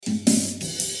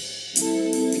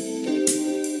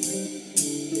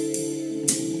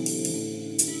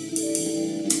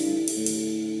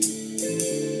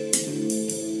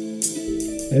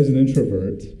as an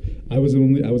introvert, I was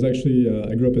actually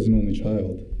I grew up as an only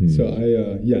child. So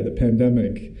the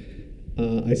pandemic.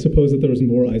 I suppose that there was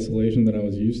more isolation than I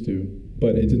was used to,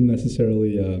 but it didn't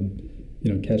necessarily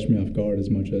catch me off guard as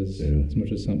much as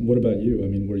some. What about you? I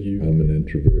mean, were you? I'm an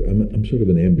introvert. I'm sort of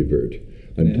an ambivert.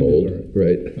 I'm told,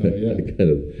 right? Oh, yeah. I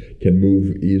kind of can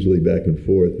move easily back and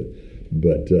forth,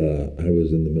 but I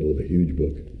was in the middle of a huge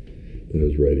book that I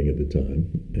was writing at the time,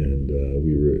 and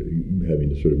we were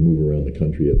having to sort of move around the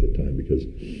country at the time because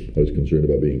I was concerned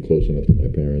about being close enough to my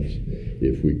parents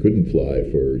if we couldn't fly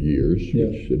for years,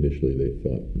 which initially they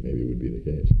thought maybe would be the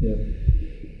case. Yeah.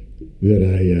 That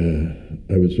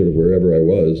I was sort of wherever I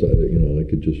was, I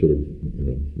could just sort of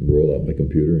roll out my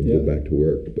computer and go back to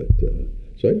work, but.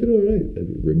 So I did all right,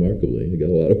 remarkably. I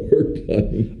got a lot of work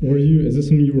done. Is this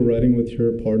something you were writing with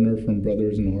your partner from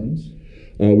Brothers in Arms?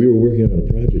 We were working on a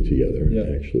project together,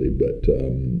 actually, but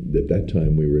at that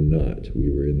time we were not.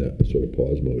 We were in that sort of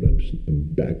pause mode.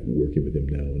 I'm back working with him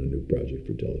now on a new project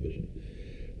for television.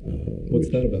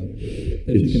 What's that about?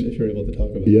 If you're able to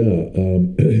talk about it. Yeah,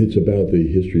 it's about the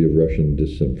history of Russian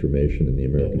disinformation in the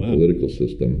American political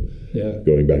system,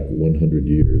 going back 100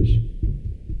 years.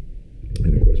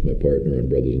 And of course, my partner on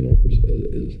Brothers in Arms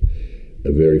is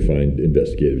a very fine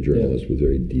investigative journalist with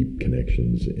very deep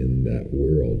connections in that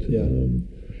world. Yeah.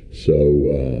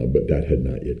 But that had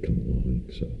not yet come along,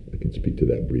 so I can speak to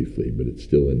that briefly. But it's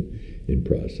still in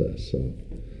process. So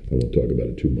I won't talk about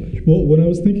it too much. Well, when I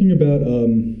was thinking about,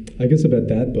 about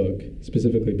that book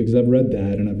specifically, because I've read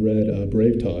that and I've read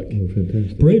Brave Talk. Oh,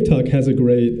 fantastic! Brave Talk has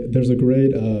there's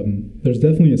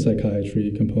definitely a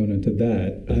psychiatry component to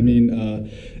that. I mean,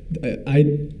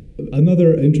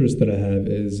 another interest that I have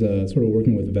is sort of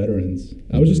working with veterans.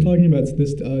 I was just talking about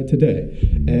this today,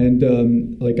 and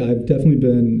I've definitely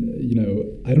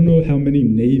been, I don't know how many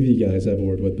Navy guys I've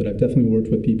worked with, but I've definitely worked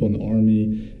with people in the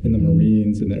Army, in the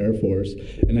Marines, in the Air Force,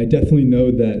 and I definitely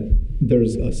know that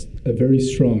there's a very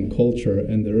strong culture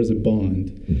and there is a bond.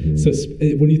 Mm-hmm. So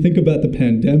when you think about the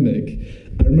pandemic,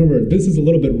 I remember, this is a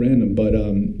little bit random, but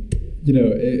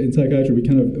in psychiatry, we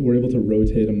kind of were able to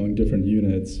rotate among different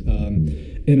units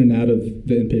in and out of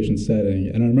the inpatient setting.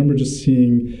 And I remember just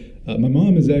seeing, my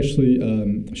mom is actually,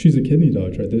 she's a kidney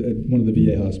doctor at one of the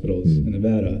VA hospitals in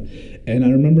Nevada. And I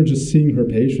remember just seeing her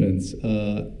patients,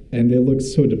 and they looked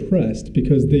so depressed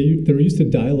because they were used to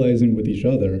dialyzing with each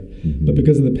other. But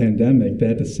because of the pandemic, they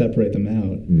had to separate them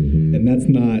out. And that's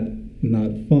not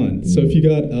fun. So if you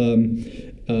got...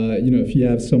 if you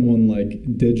have someone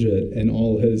like Digit and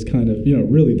all his kind of,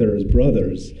 really they're his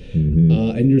brothers,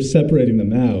 and you're separating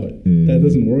them out, that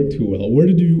doesn't work too well. Where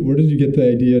did you get the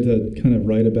idea to kind of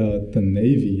write about the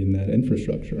Navy and that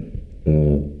infrastructure?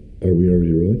 Are we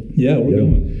already rolling? Yeah, we're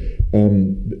going.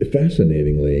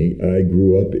 Fascinatingly, I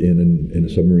grew up in a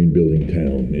submarine building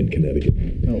town in Connecticut.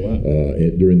 Oh, wow.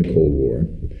 During the Cold War.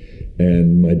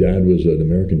 And my dad was an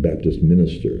American Baptist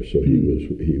minister, so he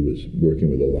was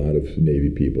working with a lot of Navy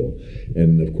people,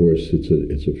 and of course it's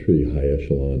a pretty high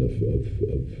echelon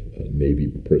of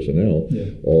Navy personnel. Yeah.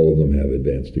 All of them have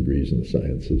advanced degrees in the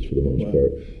sciences for the most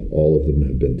part. All of them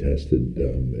have been tested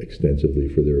extensively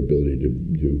for their ability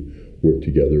to work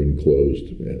together in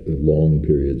closed, long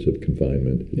periods of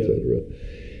confinement, etc.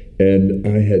 And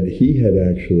he had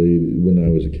actually, when I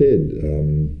was a kid.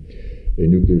 A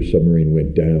nuclear submarine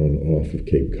went down off of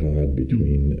Cape Cod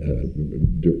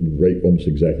almost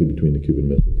exactly between the Cuban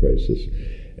Missile Crisis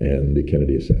and the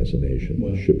Kennedy assassination.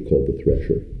 A ship called the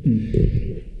Thresher.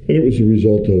 And it was a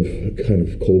result of kind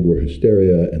of Cold War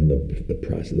hysteria and the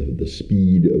process, the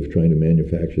speed of trying to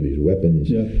manufacture these weapons.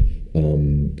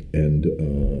 And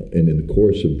in the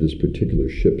course of this particular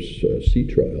ship's sea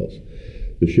trials,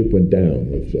 the ship went down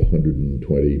with 120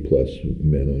 plus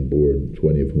men on board,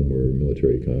 20 of whom were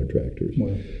military contractors.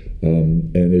 Wow.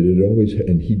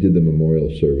 And he did the memorial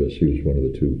service. He was one of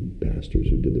the two pastors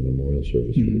who did the memorial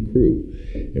service for the crew.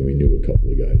 And we knew a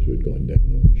couple of guys who had gone down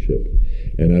on the ship.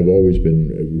 And I've always been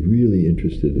really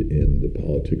interested in the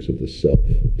politics of the self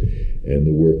and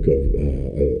the work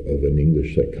of an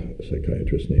English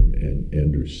psychiatrist named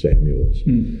Andrew Samuels,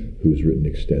 who's written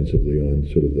extensively on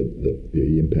sort of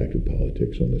the impact of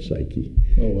politics on the psyche.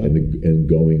 Oh, wow. And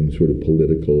going sort of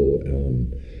political,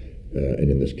 and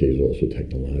in this case also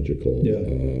technological,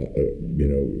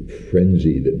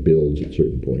 frenzy that builds at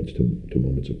certain points to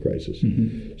moments of crisis.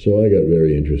 So I got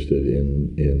very interested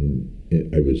in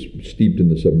I was steeped in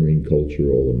the submarine culture.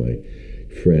 All of my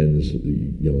friends,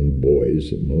 young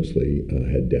boys mostly,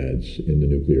 had dads in the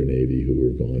nuclear Navy who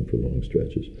were gone for long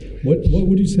stretches. What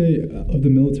would you say of the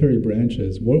military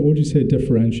branches? What would you say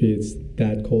differentiates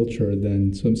that culture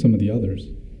than some of the others?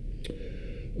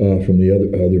 From the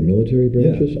other military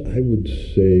branches, I would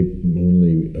say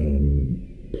only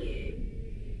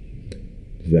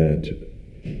that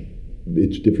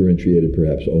it's differentiated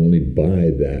perhaps only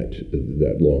by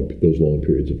those long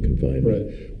periods of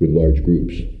confinement with large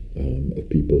groups of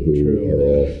people who are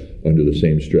all under the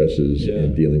same stresses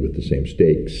and dealing with the same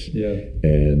stakes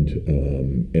and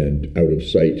out of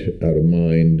sight, out of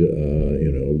mind,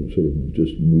 sort of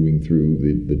just moving through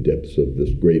the depths of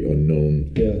this great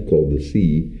unknown called the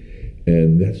sea.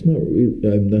 And that's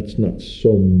not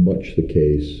so much the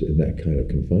case in that kind of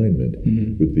confinement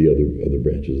with the other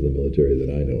branches of the military that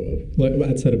I know of. Like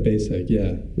outside of basic,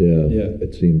 yeah.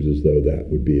 It seems as though that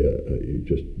would be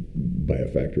just by a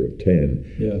factor of 10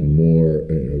 more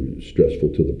stressful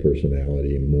to the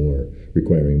personality,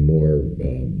 requiring more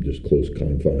just close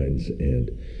confines and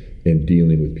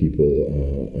dealing with people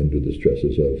under the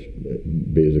stresses of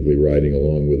basically riding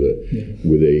along with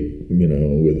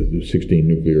 16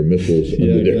 nuclear missiles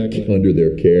under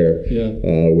their care,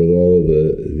 with all of the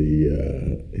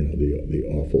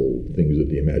awful things that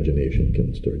the imagination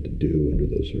can start to do under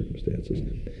those circumstances.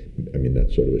 I mean,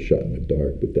 that's sort of a shot in the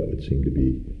dark, but that would seem to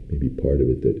be maybe part of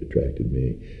it that attracted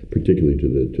me, particularly to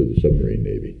the submarine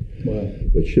navy. Wow!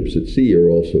 But ships at sea are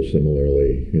also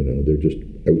similarly, they're just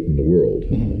out in the world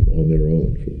on their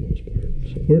own for the most part.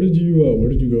 So. Where did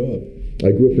you grow up?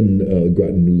 I grew up in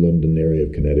Groton, New London area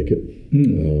of Connecticut,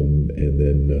 and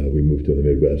then we moved to the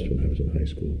Midwest when I was in high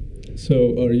school.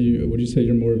 So, would you say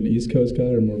you're more of an East Coast guy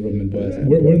or more of a Midwest?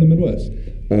 Where in the Midwest?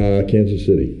 Kansas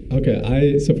City.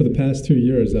 Okay, so for the past 2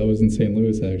 years, I was in St.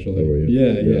 Louis actually. Oh,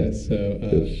 yeah. So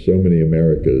there's so many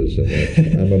Americas,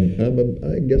 and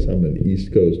I guess I'm an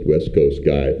East Coast, West Coast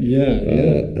guy.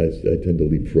 I tend to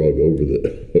leapfrog over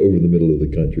the middle of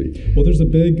the country. Well, there's a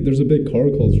big car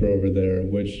culture over there,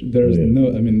 which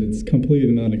it's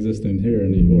completely non-existent here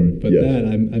in New York. But that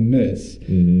I miss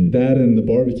that and the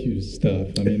barbecue stuff.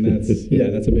 I mean, that's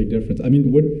a big difference. I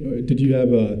mean, what did you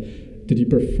have Did you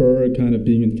prefer kind of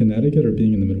being in Connecticut or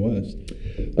being in the Midwest?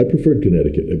 I preferred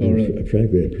Connecticut. Really?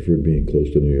 Frankly, I preferred being close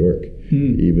to New York,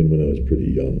 even when I was pretty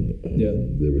young.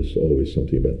 There was always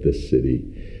something about this city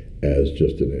as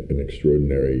just an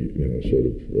extraordinary, sort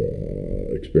of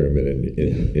experiment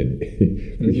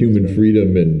in human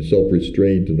freedom and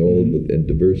self-restraint and and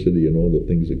diversity and all the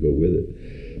things that go with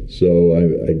it. So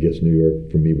I guess New York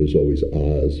for me was always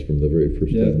Oz from the very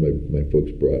first time my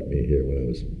folks brought me here when I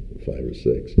was 5 or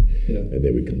 6, and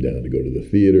they would come down to go to the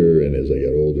theater, and as I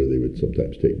got older they would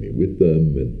sometimes take me with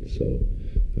them, and so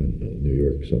I don't know, New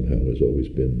York somehow has always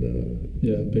been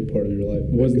a big part of your life.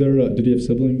 Was there did you have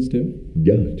siblings too?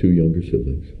 Yeah, 2 younger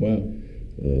siblings. Wow.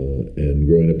 And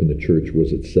growing up in the church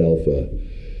was itself I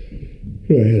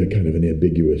had a kind of an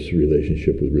ambiguous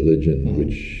relationship with religion,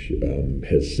 which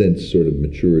has since sort of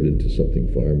matured into something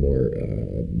far more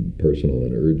personal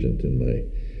and urgent in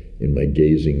my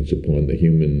gazings upon the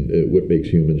human, what makes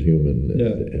humans human,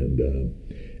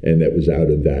 and that was out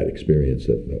of that experience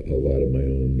that a lot of my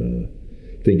own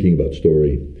thinking about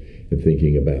story and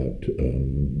thinking about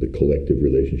the collective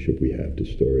relationship we have to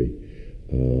story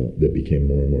that became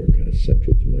more and more kind of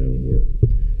central to my own work.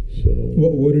 So,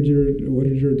 what did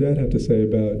your dad have to say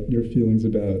about your feelings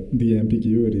about the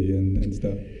ambiguity and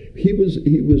stuff? He was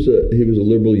a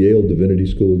liberal Yale Divinity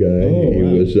School guy. Oh, he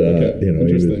wow. was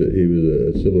he was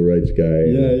a civil rights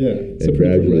guy. And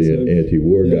gradually an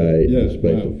anti-war guy,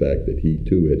 despite the fact that he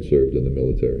too had served in the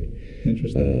military.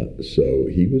 Interesting. So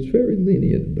he was very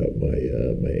lenient about my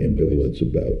ambivalence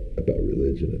about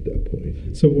religion at that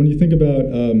point. So when you think about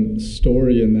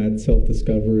story and that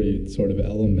self-discovery sort of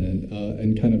element,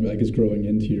 and kind of I guess growing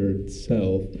into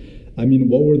yourself, I mean,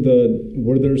 was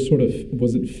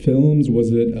it films, was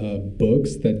it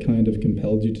books that kind of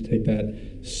compelled you to take that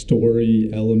story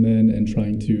element and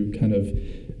trying to kind of,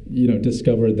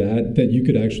 discover that you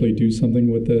could actually do something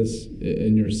with this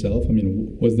in yourself? I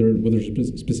mean, was there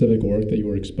specific work that you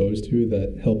were exposed to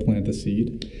that helped plant the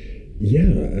seed?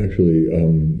 Yeah, actually,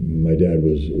 my dad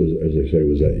was as I say,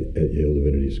 was at Yale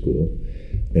Divinity School,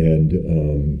 and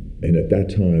at that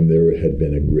time there had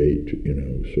been a great,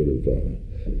 sort of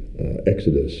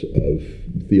exodus of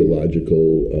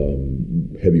theological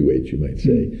heavyweights, you might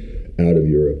say, out of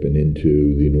Europe and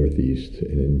into the Northeast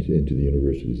and into the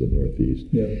universities of the Northeast.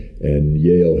 And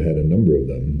Yale had a number of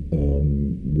them,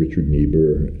 Richard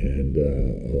Niebuhr and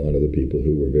a lot of the people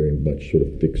who were very much sort of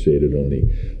fixated on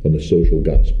the social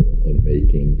gospel, on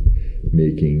making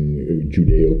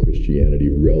Judeo-Christianity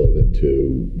relevant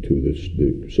to the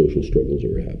social struggles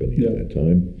that were happening at that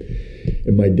time.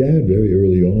 And my dad, very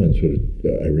early on,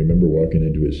 I remember walking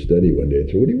into his study one day and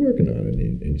said, "What are you working on?"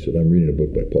 And he said, "I'm reading a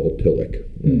book by Paul Tillich."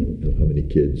 I don't know how many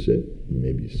kids at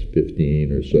maybe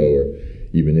 15 or so are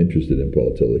even interested in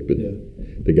Paul Tillich, but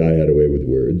the guy had a way with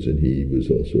words, and he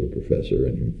was also a professor,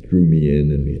 and he drew me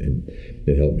in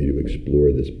and helped me to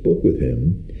explore this book with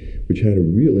him, which had a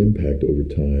real impact over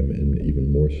time, and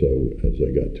even more so as I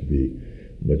got to be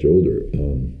much older.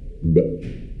 But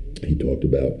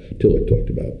Tillich talked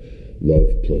about love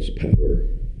plus power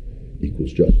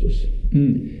equals justice.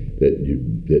 That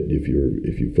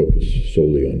if you focus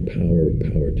solely on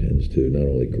power tends to not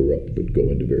only corrupt but go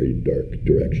into very dark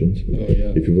directions. Oh,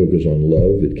 yeah. If you focus on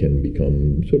love, it can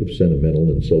become sort of sentimental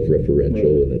and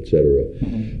self-referential, and etc.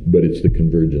 But it's the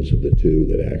convergence of the two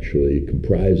that actually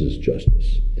comprises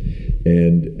justice.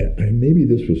 And maybe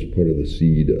this was part of the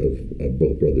seed of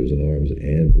both Brothers in Arms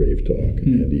and Brave Talk,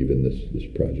 and even this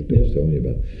project I was telling you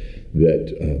about.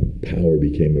 That power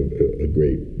became a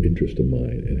great interest of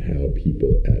mine, and how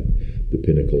people at the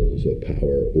pinnacles of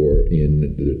power or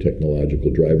in the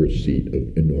technological driver's seat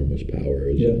of enormous power,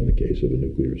 as in the case of a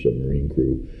nuclear submarine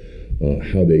crew,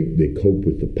 how they cope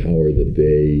with the power that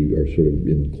they are sort of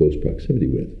in close proximity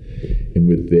with. And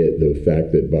with the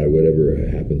fact that by whatever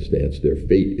happenstance their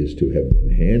fate is to have been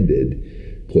handed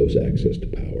close access to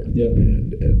power,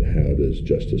 and how does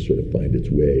justice sort of find its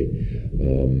way,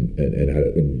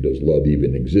 and does love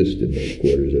even exist in those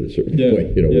quarters at a certain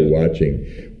point?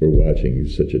 We're watching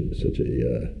such a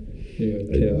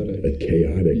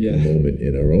chaotic moment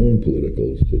in our own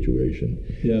political situation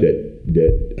that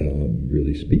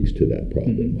really speaks to that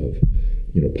problem of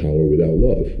power without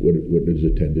love. What does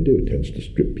it tend to do? It tends to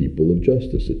strip people of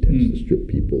justice. It tends to strip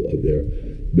people of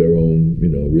their own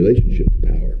relationship to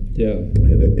power.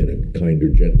 And a kinder,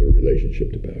 gentler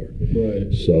relationship to power.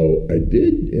 Right. So I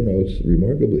did, it's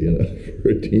remarkably enough, for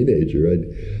a teenager,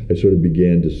 I sort of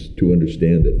began to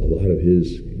understand that a lot of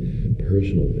his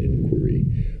personal inquiry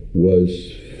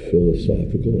was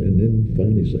philosophical and then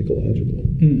finally psychological.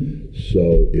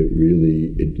 So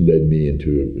it led me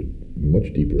into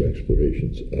much deeper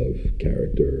explorations of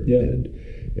character and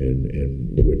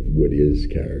what is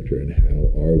character, and how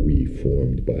are we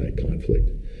formed by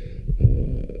conflict.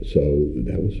 So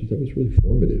that was really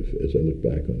formative as I look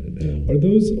back on it now.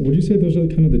 Would you say those are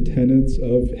kind of the tenets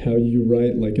of how you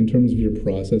write, like in terms of your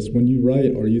process? When you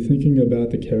write, are you thinking about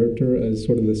the character as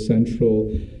sort of the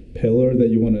central pillar that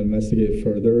you want to investigate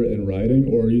further in writing,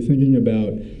 or are you thinking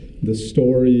about the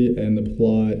story and the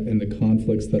plot and the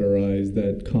conflicts that arise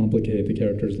that complicate the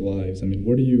characters' lives? I mean,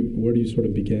 where do you sort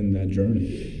of begin that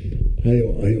journey? I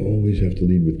always have to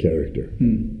lead with character.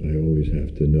 I always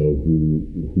have to know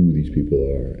who these people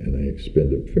are, and I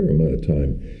spend a fair amount of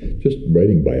time just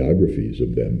writing biographies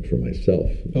of them for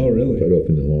myself. Oh, really? Quite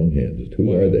often in longhand. Just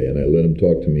who are they? And I let them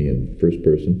talk to me in first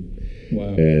person.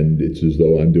 Wow. And it's as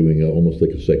though I'm doing almost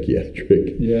like a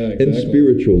psychiatric and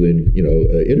spiritual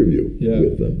interview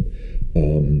with them.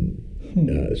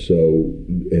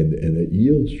 And it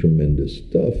yields tremendous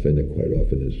stuff, and it quite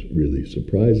often is really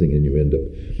surprising, and you end up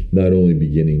not only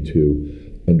beginning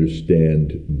to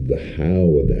understand the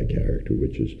how of that character,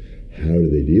 which is how do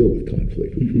they deal with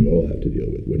conflict, which we all have to deal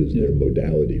with. What is their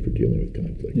modality for dealing with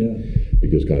conflict?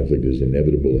 Because conflict is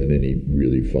inevitable in any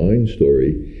really fine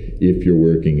story if you're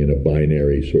working in a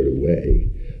binary sort of way.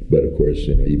 But of course,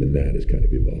 even that is kind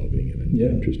of evolving in an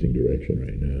interesting direction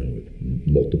right now with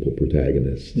multiple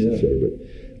protagonists, etc. But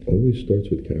always starts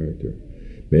with character.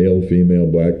 Male, female,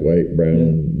 black, white,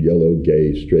 brown, yellow,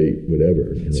 gay, straight,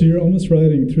 whatever. So you're almost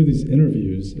writing through these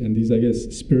interviews and these, I guess,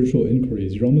 spiritual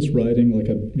inquiries. You're almost writing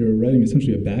you're writing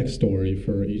essentially a backstory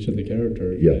for each of the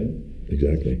characters. Yeah, right?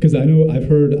 Exactly. Because I know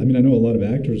a lot of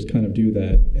actors kind of do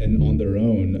that and on their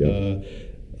own. Yeah.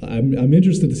 I'm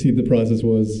interested to see what the process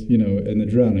was, in The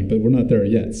Drowning, but we're not there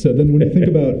yet. So then, when you think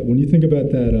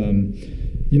about that,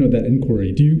 that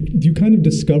inquiry, do you kind of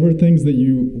discover things that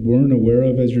you weren't aware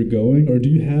of as you're going, or do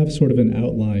you have sort of an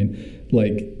outline,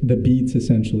 like the beats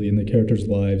essentially in the characters'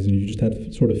 lives, and you just have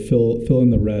to sort of fill in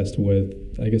the rest with,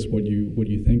 I guess, what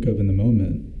you think of in the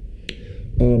moment?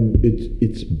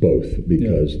 It's both,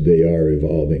 because they are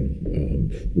evolving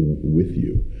with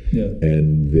you. Yeah.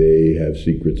 And they have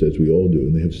secrets, as we all do,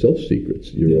 and they have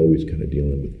self-secrets. You're always kind of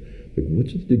dealing with,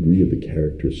 what's the degree of the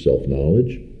character's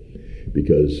self-knowledge?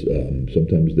 Because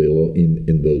sometimes they'll,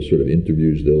 in those sort of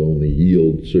interviews, they'll only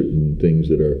yield certain things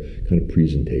that are kind of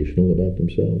presentational about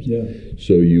themselves. Yeah.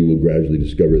 So you will gradually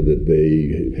discover that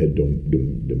they had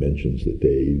dimensions that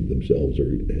they themselves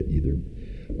are either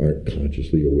aren't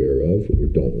consciously aware of or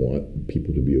don't want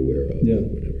people to be aware of, or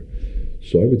whatever.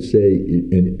 So I would say,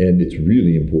 and it's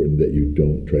really important that you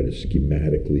don't try to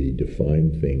schematically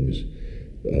define things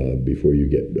before you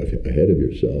get ahead of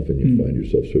yourself and you find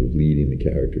yourself sort of leading the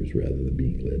characters rather than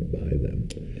being led by them.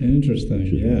 Interesting,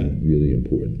 which is yeah. really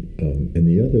important. And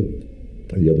the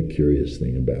other curious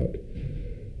thing about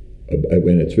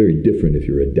and it's very different if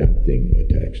you're adapting a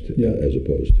text as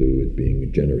opposed to it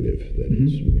being generative. That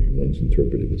is, one's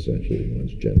interpretive essentially, and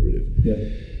one's generative. Yeah.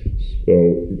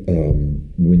 So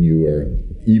when you are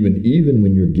even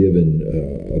when you're given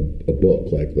a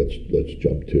book like let's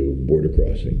jump to Border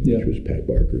Crossing, which was Pat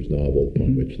Barker's novel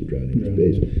upon which The Drowning is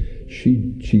based.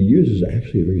 She uses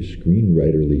actually a very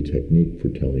screenwriterly technique for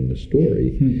telling the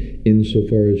story,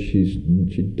 insofar as she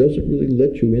doesn't really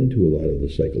let you into a lot of the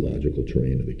psychological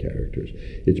terrain of the characters.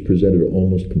 It's presented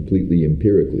almost completely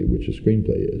empirically, which a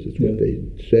screenplay is. It's what they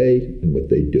say and what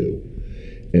they do.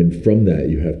 And from that,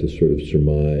 you have to sort of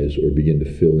surmise or begin to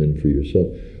fill in for yourself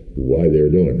why they're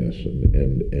doing this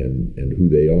and who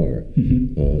they are.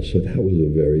 So that was a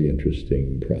very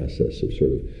interesting process of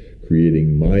sort of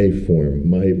creating my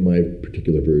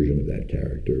particular version of that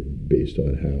character based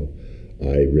on how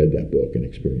I read that book and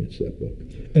experienced that book.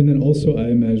 And then also, I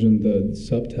imagine the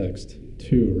subtext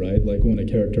too, right? Like when a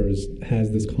character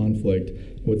has this conflict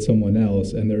with someone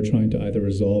else and they're trying to either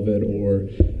resolve it or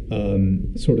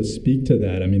sort of speak to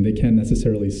that. I mean, they can't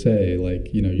necessarily say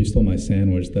like, you stole my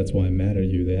sandwich, that's why I'm mad at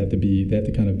you. They have to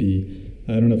kind of be,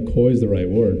 I don't know if coy is the right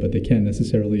word, but they can't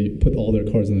necessarily put all their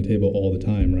cards on the table all the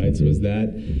time, right? So is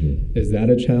that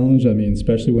a challenge? I mean,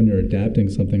 especially when you're adapting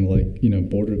something like,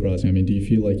 Border Crossing. I mean, do you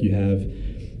feel like you have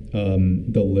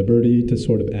the liberty to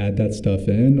sort of add that stuff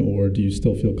in, or do you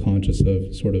still feel conscious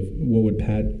of sort of what would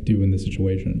Pat do in this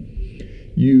situation?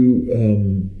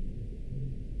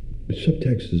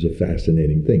 Subtext is a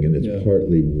fascinating thing, and it's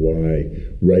partly why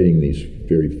writing these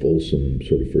very fulsome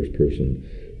sort of first-person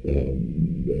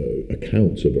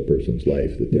accounts of a person's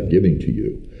life that they're giving to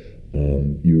you.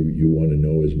 You want to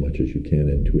know as much as you can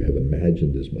and to have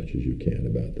imagined as much as you can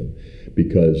about them,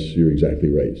 because you're exactly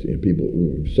right. People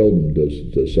seldom does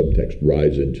subtext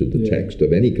rise into the text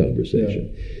of any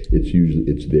conversation.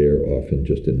 It's there often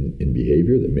just in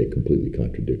behavior that may completely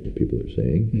contradict what people are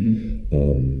saying.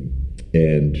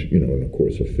 And of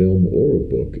course, a film or a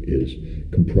book is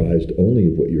comprised only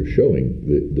of what you're showing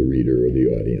the reader or the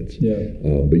audience.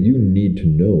 But you need to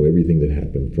know everything that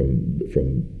happened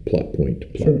from plot point to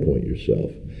plot point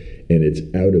yourself. And it's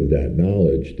out of that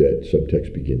knowledge that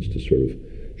subtext begins to sort of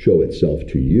show itself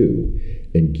to you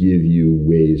and give you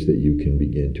ways that you can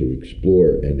begin to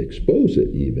explore and expose it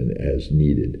even as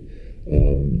needed,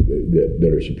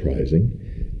 that are surprising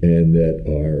and that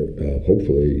are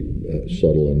hopefully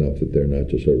subtle enough that they're not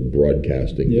just sort of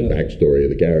broadcasting the backstory of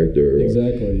the character or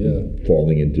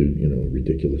falling into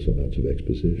ridiculous amounts of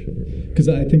exposition. Because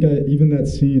I think even that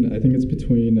scene, I think it's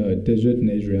between Digit and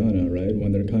Adriana, right,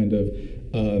 when they're kind of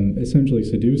essentially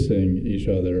seducing each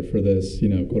other for this,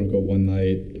 quote unquote one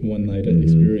night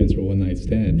experience or one night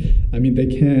stand. I mean,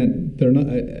 they're not,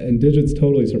 and Digit's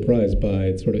totally surprised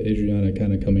by sort of Adriana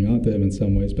kind of coming onto him in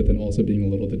some ways, but then also being a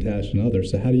little detached in others.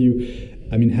 So how do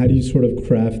you sort of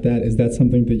craft that? Is that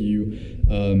something that you've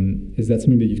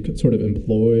sort of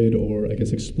employed or I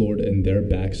guess explored in their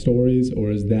backstories,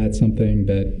 or is that something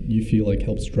that you feel like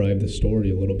helps drive the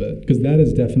story a little bit? Because that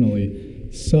is definitely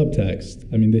subtext.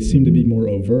 I mean, they seem to be more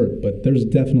overt, but there's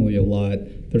definitely a lot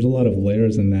of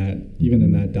layers in that, even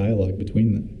in that dialogue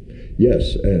between them.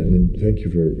 Yes, and thank you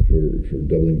for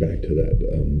doubling back to that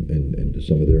and to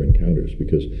some of their encounters,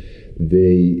 because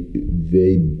they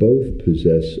both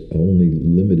possess only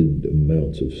limited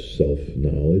amounts of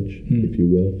self-knowledge, if you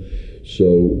will.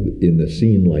 So in a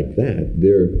scene like that,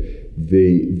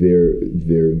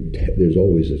 there's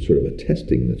always a sort of a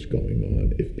testing that's going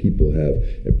on if people have,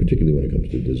 and particularly when it comes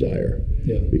to desire,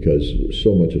 because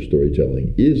so much of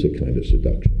storytelling is a kind of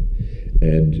seduction.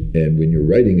 And when you're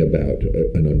writing about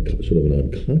an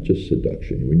unconscious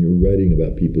seduction, when you're writing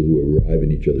about people who arrive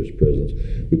in each other's presence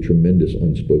with tremendous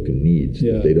unspoken needs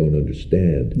that they don't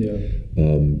understand,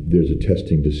 there's a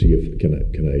testing to see if can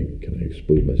I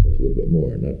expose myself a little bit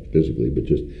more, not physically, but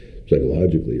just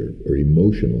psychologically or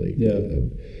emotionally.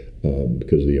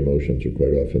 Because the emotions are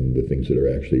quite often the things that are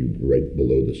actually right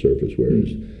below the surface,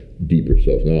 whereas deeper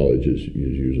self-knowledge is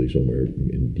usually somewhere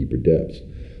in deeper depths.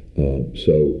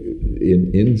 So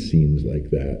in scenes like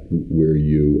that, where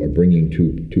you are bringing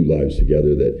two lives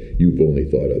together that you've only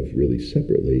thought of really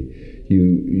separately,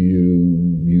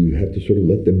 you have to sort of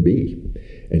let them be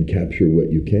and capture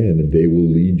what you can, and they will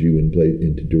lead you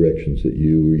into directions that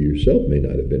you or yourself may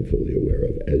not have been fully aware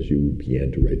of as you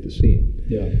began to write the scene.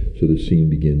 So the scene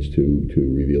begins to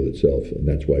reveal itself, and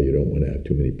that's why you don't want to have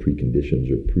too many preconditions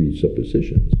or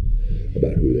presuppositions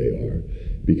about who they are.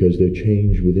 because they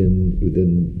change within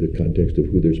the context of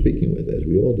who they're speaking with, as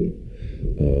we all do.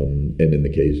 And in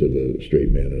the case of a straight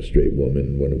man and a straight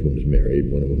woman, one of whom is married,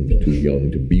 one of whom is too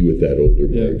young to be with that older,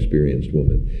 more experienced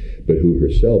woman, but who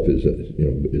herself is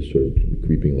sort of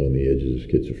creeping along the edges of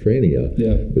schizophrenia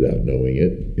without knowing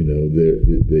it.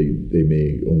 They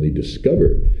may only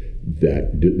discover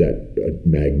that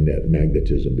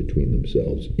magnetism between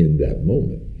themselves in that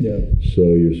moment. Yeah.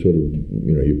 So you're sort of,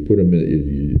 you put them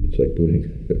in, it's like putting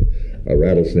a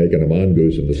rattlesnake and a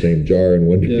mongoose in the same jar and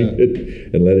wondering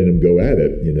and letting them go at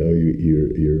it.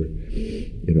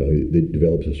 It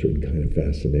develops a certain kind of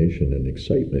fascination and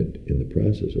excitement in the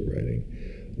process of writing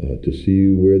to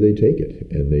see where they take it.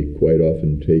 And they quite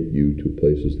often take you to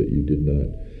places that you did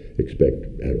not expect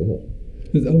at all.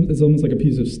 It's almost like a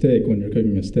piece of steak when you're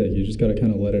cooking a steak. You just got to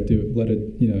kind of let it do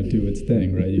its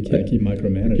thing, right? You can't keep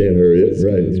micromanaging. Can't hurry it,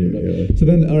 right? So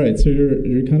then, all right. So you're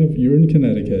in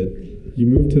Connecticut. You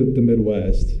moved to the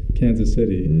Midwest, Kansas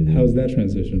City. Mm-hmm. How's that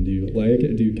transition? Do you like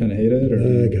it? Do you kind of hate it? Or?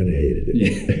 I kind of hated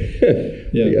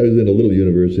it. Yeah. I was in a little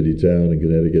university town in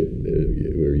Connecticut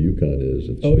where UConn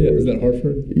is. Is that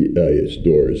Hartford? It's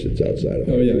Storrs. It's outside of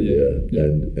Hartford. Yeah.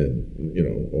 And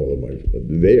all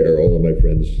of my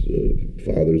friends'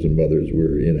 fathers and mothers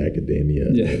were in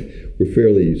academia. Yeah. Were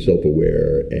fairly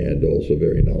self-aware and also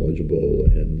very knowledgeable,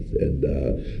 and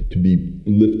to be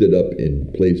lifted up and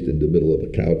placed in the middle of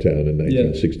a cow town in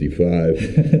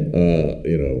 1965.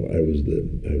 I was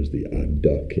the odd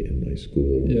duck in my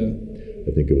school. Yeah.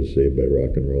 I think I was saved by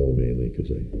rock and roll mainly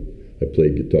because I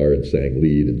played guitar and sang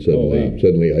lead, and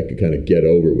suddenly I could kind of get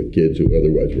over with kids who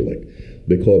otherwise were like,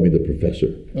 they called me the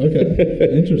professor. Okay,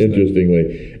 interesting.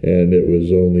 Interestingly, and it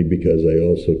was only because I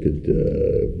also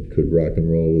could rock and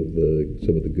roll with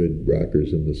some of the good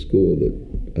rockers in the school that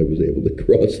I was able to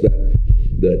cross that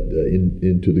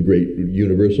into the great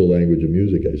universal language of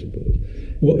music, I suppose.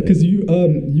 Well, because you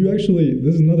actually,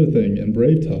 this is another thing in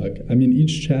Brave Talk. I mean,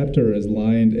 each chapter is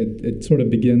lined. It sort of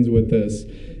begins with this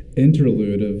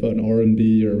interlude of an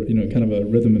R&B or kind of a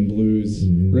rhythm and blues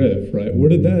riff, right? Where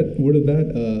did that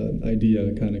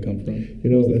idea kind of come from?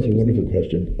 That's a wonderful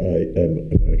question.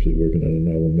 I'm actually working on a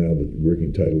novel now, the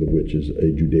working title of which is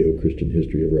A Judeo-Christian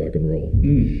History of Rock and Roll.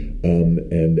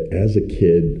 And as a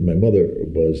kid, my mother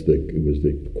was the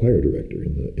choir director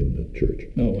in the church.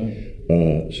 Oh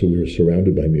wow! So we were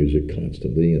surrounded by music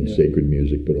constantly, and sacred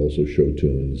music, but also show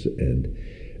tunes.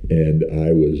 And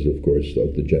I was, of course,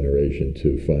 of the generation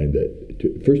to find that,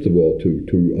 first of all,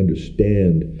 to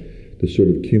understand the sort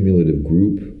of cumulative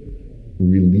group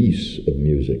release of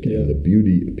music and the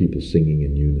beauty of people singing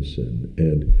in unison.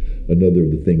 And another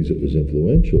of the things that was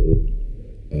influential,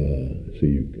 so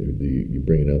you're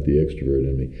bringing out the extrovert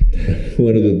in me.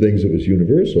 One of the things that was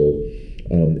universal,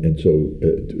 and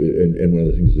one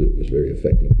of the things that was very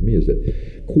affecting for me is that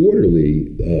quarterly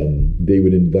they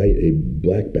would invite a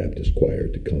Black Baptist choir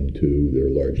to come to their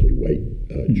largely white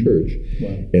church,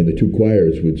 and the two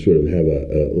choirs would sort of have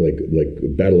a like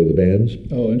battle of the bands,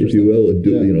 if you will.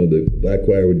 The black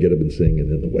choir would get up and sing,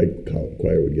 and then the white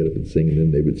choir would get up and sing, and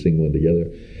then they would sing one together.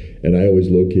 And I always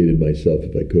located myself,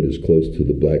 if I could, as close to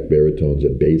the black baritones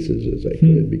and basses as I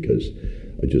could, because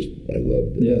I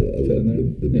loved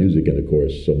the music, and of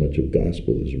course, so much of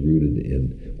gospel is rooted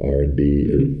in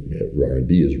R&B, or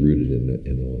R&B is rooted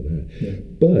in all of that. Yeah.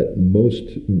 But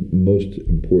most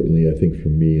importantly, I think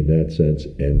for me in that sense,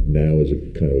 and now as a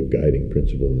kind of a guiding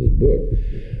principle in this book,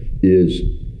 is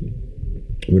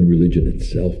when religion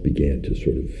itself began to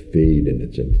sort of fade in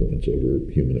its influence over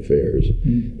human affairs,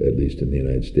 at least in the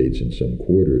United States in some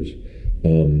quarters,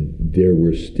 there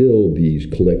were still these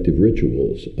collective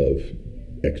rituals of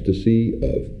ecstasy,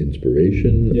 of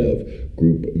inspiration, of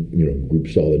group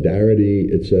solidarity,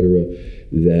 etc.,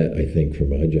 that I think for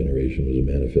my generation was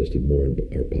manifested more in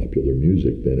our popular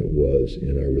music than it was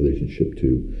in our relationship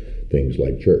to things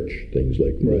like church, things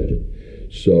like religion. Right.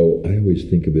 So I always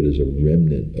think of it as a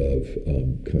remnant of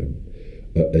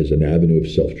as an avenue of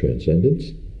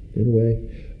self-transcendence, in a way,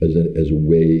 as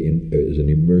an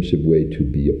immersive way to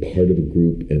be a part of a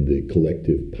group and the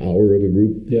collective power of a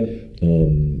group,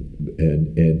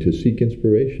 and to seek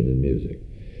inspiration in music.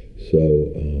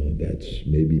 So that's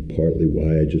maybe partly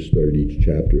why I just started each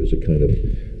chapter as a kind of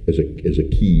as a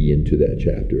key into that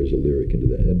chapter, as a lyric into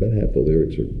that. And about half the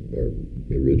lyrics are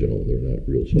original; they're not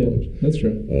real songs. Yeah, that's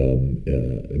true.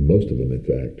 And most of them, in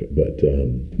fact. But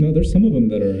no, there's some of them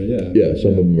that are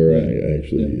some of them are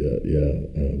actually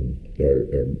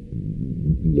are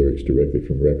lyrics directly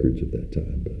from records at that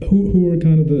time. But who were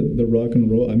kind of the rock and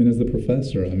roll? I mean, as the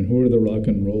professor, who are the rock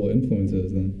and roll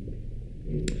influences then?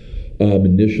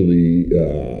 Initially,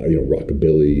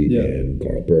 rockabilly Yeah. and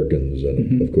Carl Perkins, and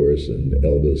Mhm. of course, and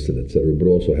Elvis, and etc. But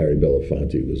also Harry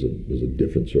Belafonte was a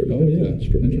different sort of Oh yeah, influence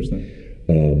for me. interesting.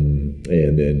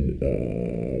 And then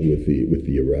with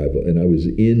the arrival, and I was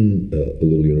in a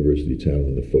little university town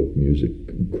when the folk music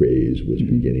craze was Mhm.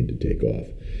 beginning to take off,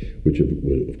 which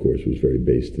of course was very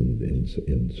based in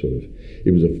sort of,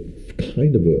 it was a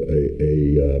kind of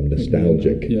a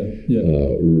nostalgic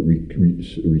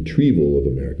retrieval of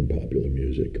American popular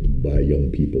music by young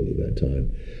people at that time.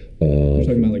 You're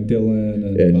talking about like Dylan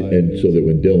and so that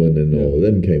when Dylan and all of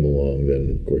Yeah. them came along, then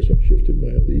of course I shifted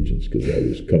my allegiance because I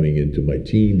was coming into my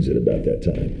teens at about that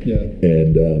time. Yeah.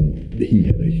 And he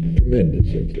had a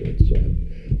tremendous influence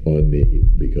on me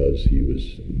because he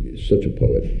was such a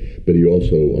poet, but he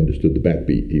also understood the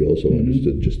backbeat. He also Mhm.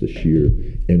 understood just the sheer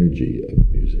energy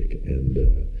of music. And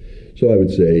so I would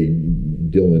say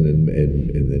Dylan and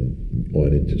then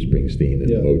on into Springsteen and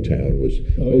Yeah. Motown was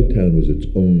Oh, yeah. Motown was its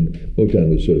own. Motown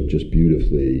was sort of just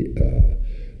beautifully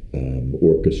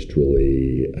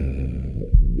orchestrally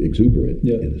exuberant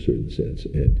Yeah. in a certain sense,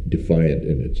 and defiant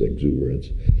in its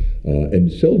exuberance,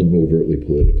 and seldom overtly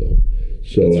political.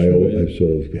 So That's true, yeah. I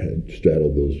sort of had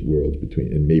straddled those worlds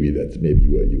between, and maybe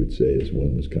what you would say is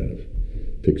one was kind of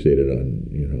fixated on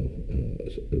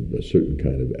a certain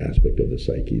kind of aspect of the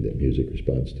psyche that music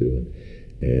responds to,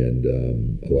 and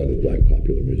a lot of the black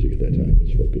popular music at that time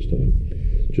was focused on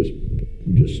just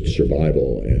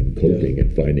survival and coping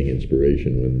and finding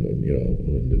inspiration when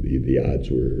the odds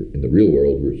were in the real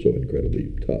world were so incredibly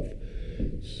tough.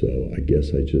 So I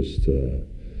guess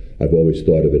I've always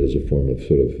thought of it as a form of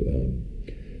sort of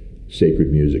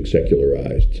sacred music,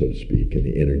 secularized, so to speak, and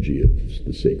the energy of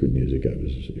the sacred music I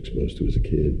was exposed to as a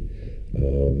kid,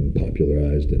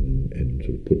 popularized and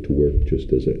sort of put to work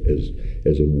just as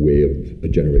a way of a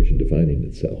generation defining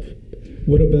itself.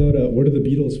 What about where do the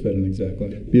Beatles fit in exactly?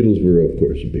 Beatles were, of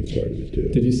course, a big part of it too.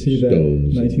 Did you see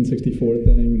Stones. that 1964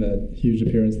 thing, that huge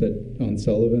appearance that on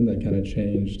Sullivan that kind of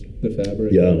changed the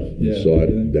fabric? Yeah, saw it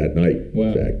everything? that night. Wow.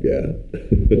 In fact, yeah.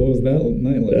 What was that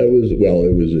night like? That was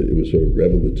it was sort of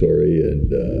revelatory,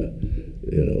 and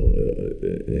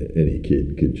any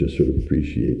kid could just sort of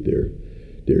appreciate their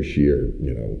sheer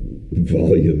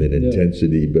volume and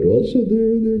intensity, but also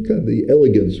their kind of the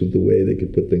elegance with the way they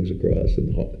could put things across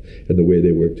and the way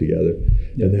they worked together.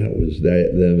 Yeah. And that was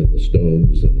them and the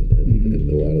Stones and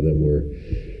a lot of them were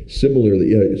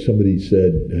similarly. Somebody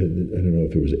said, I don't know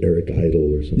if it was Eric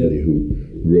Idle or somebody who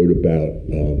wrote about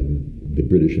the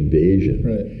British invasion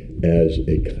as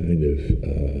a kind of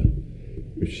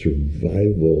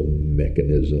survival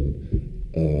mechanism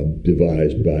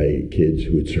devised by kids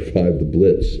who had survived the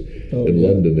Blitz in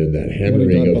London, and that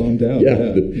hammering of bombed out.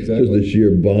 just the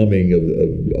sheer bombing of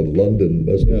London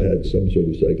must have had some sort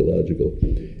of psychological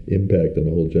impact on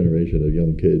a whole generation of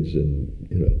young kids, and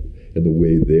and the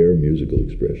way their musical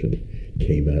expression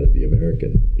came out of the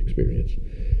American experience.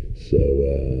 So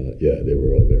they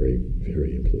were all very,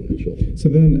 very influential. So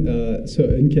then, so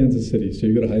in Kansas City, so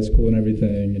you go to high school and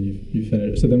everything, and you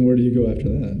finish. So then, where do you go after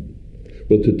that?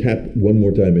 Well, to tap one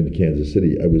more time into Kansas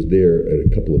City, I was there at a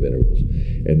couple of intervals,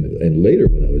 and later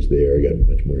when I was there, I got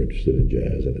much more interested in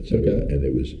jazz and et cetera. Okay. And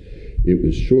it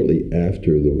was shortly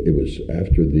after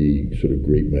the sort of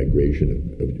great migration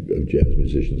of jazz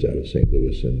musicians out of St.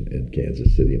 Louis and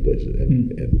Kansas City and places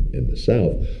and the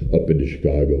South up into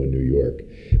Chicago and New York.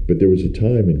 But there was a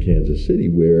time in Kansas City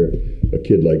where a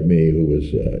kid like me, who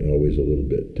was always a little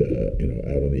bit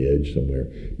out on the edge somewhere,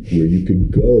 where you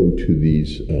could go to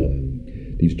these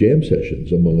jam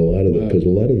sessions among a lot of because a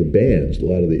lot of the bands, a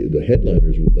lot of the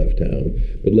headliners left town,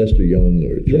 but Lester Young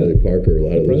or Charlie Parker, a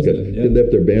lot of those guys, they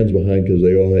left their bands behind because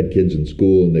they all had kids in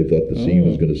school and they thought the scene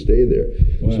was going to stay there.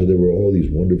 Wow. So there were all these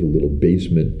wonderful little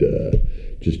basement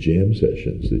just jam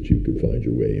sessions that you could find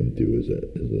your way into as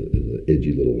an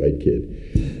edgy little white kid.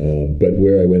 But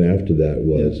where I went after that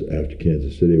was after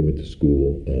Kansas City. I went to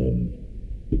school.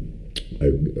 I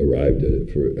arrived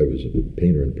I was a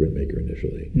painter and printmaker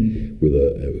initially,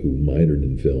 who minored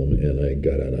in film, and I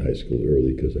got out of high school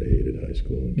early because I hated high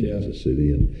school in Kansas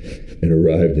City, and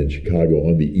arrived in Chicago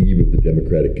on the eve of the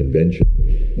Democratic Convention.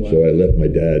 Wow. So I left my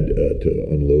dad to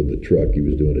unload the truck. He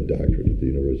was doing a doctorate at the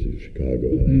University of Chicago,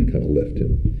 and I kind of left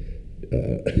him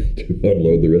to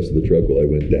unload the rest of the truck while I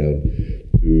went down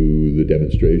to the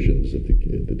demonstrations at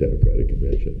the Democratic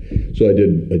Convention. So I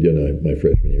did my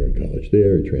freshman year in college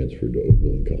there. I transferred to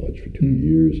Oberlin College for 2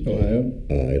 years. Ohio?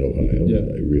 In Ohio. Yeah.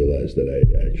 I realized that I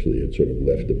actually had sort of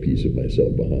left a piece of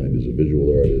myself behind as a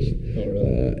visual artist. Oh,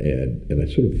 really? And I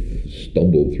sort of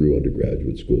stumbled through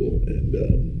undergraduate school. And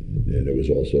it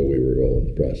was also, we were all in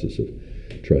the process of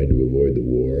trying to avoid the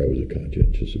war. I was a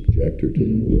conscientious objector to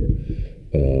the war.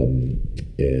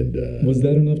 Was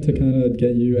that enough to kind of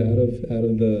get you out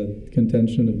of the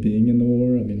contention of being in the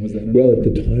war? I mean, was that enough? Well, at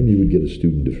the time, you would get a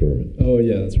student deferment. Oh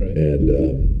yeah, that's right.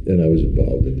 And I was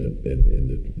involved in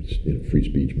the free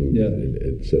speech movement,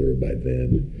 et cetera, by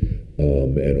then.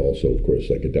 And also, of course,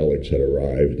 psychedelics had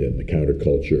arrived and the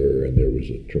counterculture, and there was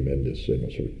a tremendous sort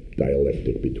of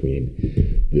dialectic between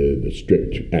the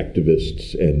strict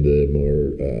activists and the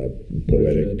more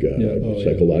poetic,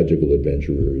 psychological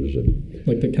adventurers, and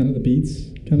like the kind of the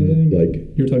Beats kind of thing.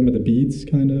 Like you were talking about the Beats,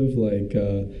 kind of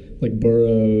like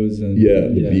Burroughs and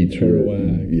the Beats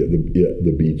Kerouac.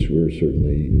 The Beats were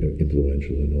certainly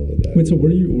influential in all of that. Wait, so were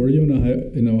you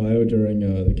in Ohio during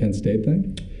the Kent State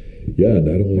thing? Yeah,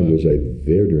 not only was I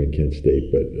there during Kent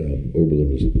State, but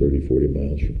Oberlin was 30, 40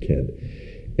 miles from Kent.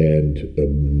 And a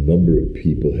number of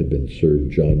people had been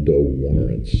served John Doe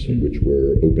warrants, which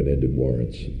were open-ended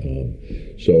warrants.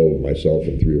 So myself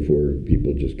and 3 or 4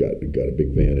 people just got a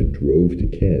big van and drove to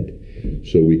Kent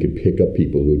so we could pick up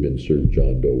people who had been served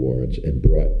John Doe warrants and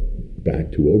brought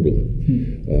back to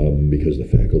Oberlin because the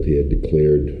faculty had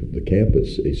declared the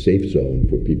campus a safe zone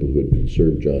for people who had been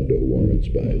served John Doe warrants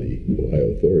by the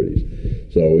Ohio authorities.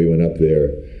 So we went up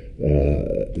there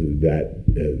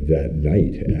that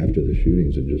night after the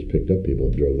shootings and just picked up people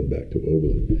and drove them back to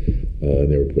Oberlin. And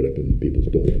they were put up in people's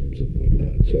dorms and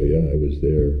whatnot. So yeah, I was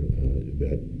there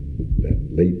that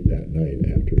late that night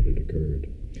after it had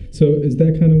occurred. So is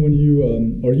that kind of when you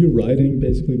are you writing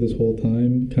basically this whole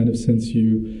time, kind of since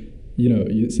you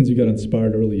got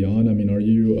inspired early on? I mean, are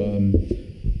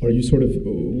you sort of,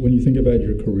 when you think about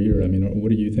your career, I mean,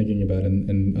 what are you thinking about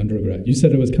in undergrad? You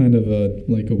said it was kind of a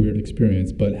weird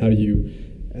experience, but how do you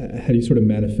sort of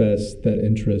manifest that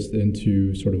interest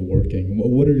into sort of working?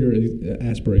 What are your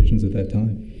aspirations at that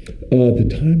time? At the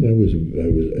time, I was,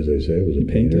 as I say, I was a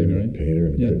painter and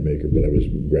printmaker, but I was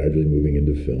gradually moving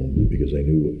into film because I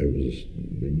knew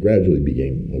gradually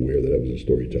became aware that I was a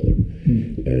storyteller.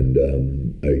 And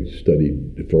I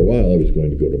studied, for a while, I was going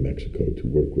to go to Mexico to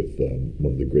work with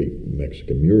one of the great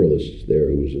Mexican muralists there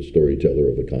who was a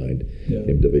storyteller of a kind,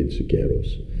 named David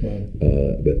Siqueiros. Wow.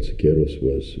 But Siqueiros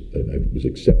I was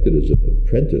accepted as an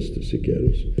apprentice to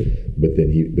Siqueiros, but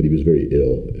he was very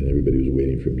ill, and everybody was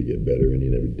waiting for him to get better, and he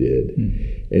never did.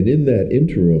 And in that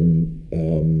interim,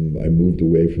 I moved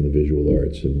away from the visual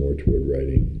arts and more toward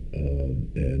writing,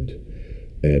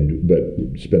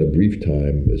 but spent a brief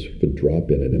time as a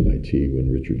drop-in at MIT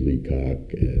when Richard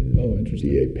Leacock and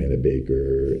D.A.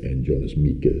 Pennebaker and Jonas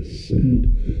Mekas and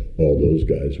all those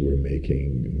guys were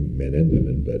making, men and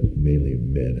women, but mainly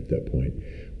men at that point,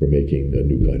 were making a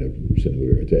new kind of cinema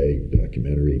verite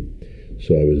documentary.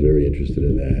 So I was very interested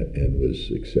in that and was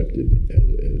accepted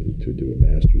to do a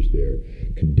master's there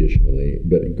conditionally.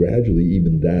 But gradually,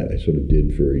 even that I sort of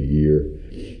did for a year,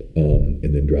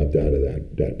 and then dropped out of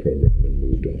that program and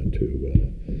moved on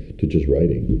to just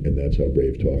writing. And that's how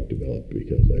Brave Talk developed,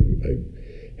 because I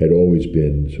had always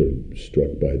been sort of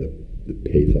struck by the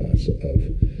pathos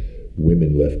of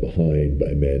women left behind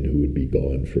by men who would be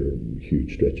gone for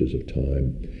huge stretches of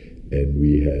time.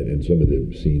 And some of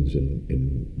the scenes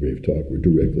in Brave Talk were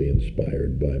directly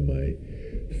inspired by my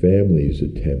family's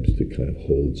attempts to kind of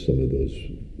hold some of those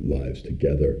lives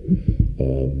together,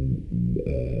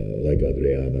 like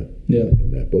Adriana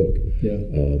in that book.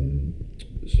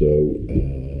 So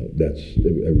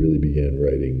I really began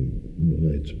writing,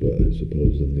 I suppose,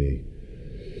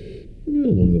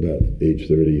 along about age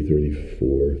 30,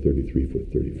 34, 33,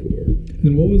 34.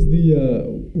 And what was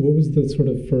the sort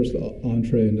of first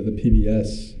entree into the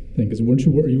PBS thing? Because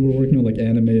you were working on like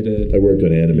animated. I worked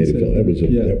on animated film. That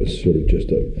was sort of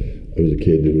just I was a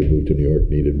kid who had moved to New York,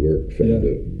 needed work,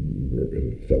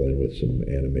 fell in with some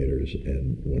animators,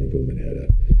 and one of whom had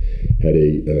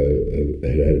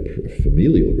a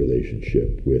familial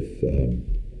relationship with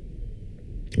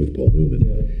Paul Newman.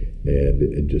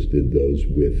 And just did those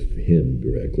with him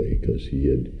directly because he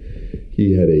had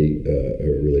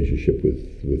a relationship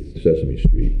with Sesame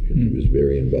Street. He was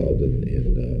very involved in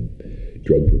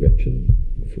drug prevention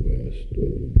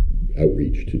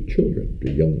outreach to children, to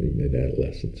young and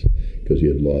adolescents, because he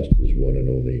had lost his one and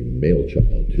only male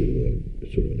child to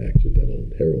sort of an accidental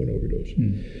heroin overdose.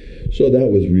 So that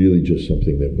was really just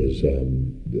something that was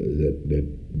that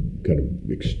kind of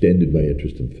extended my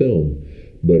interest in film,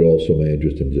 but also my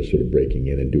interest in just sort of breaking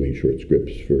in and doing short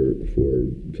scripts for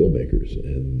filmmakers.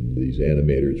 And these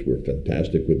animators were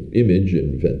fantastic with image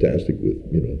and fantastic with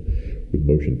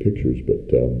motion pictures, but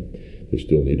they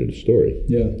still needed a story.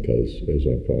 Because, as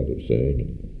I'm fond of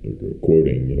saying and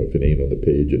quoting, if it ain't on the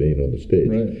page, it ain't on the stage.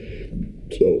 Right.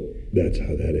 So that's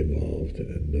how that evolved.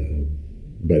 And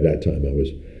by that time, I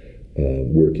was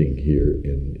working here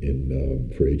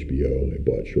for HBO. I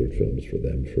bought short films for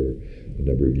them for a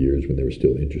number of years when they were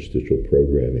still interstitial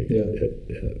programming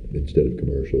instead of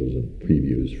commercials and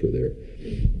previews for their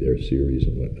series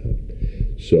and whatnot.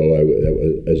 So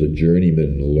as a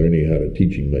journeyman learning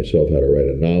teaching myself how to write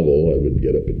a novel, I would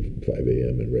get up at 5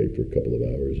 a.m. and write for a couple of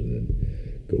hours and then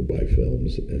go buy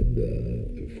films and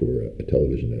for a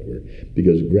television network.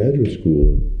 Because graduate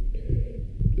school,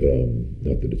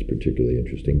 not that it's particularly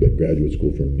interesting, but graduate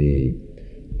school for me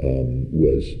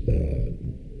was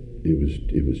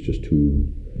it was just too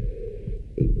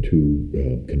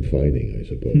confining, I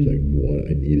suppose. I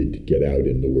needed to get out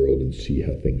in the world and see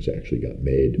how things actually got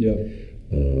made. Yeah.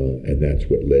 And that's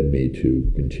what led me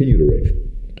to continue to write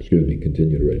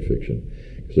fiction.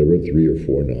 Because I wrote 3 or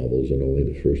 4 novels, and only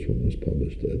the first one was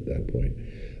published at that point.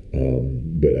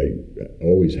 But I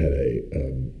always had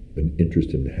an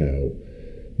interest in how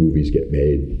movies get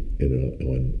made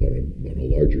on a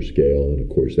larger scale, and of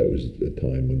course that was a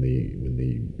time when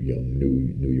the young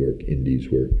New York indies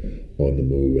were on the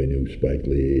move. I knew Spike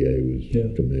Lee. I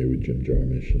was familiar with Jim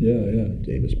Jarmusch and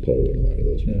Amos Poe and a lot of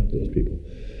those people.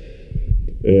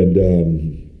 And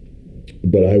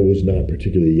but I was not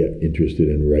particularly yet interested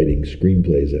in writing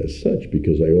screenplays as such,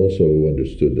 because I also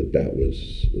understood that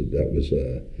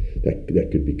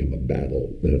could become a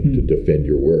battle to defend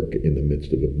your work in the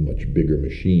midst of a much bigger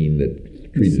machine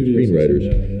that treated screenwriters,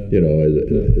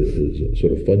 as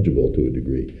sort of fungible to a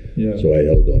degree. Yeah. So I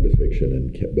held on to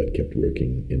fiction but kept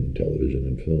working in television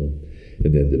and film,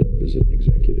 and ended up as an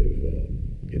executive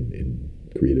in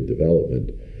creative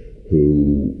development,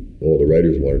 who all the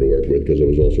writers wanted to work with, because I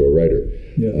was also a writer.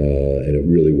 Yeah. And it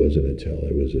really wasn't until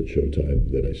I was at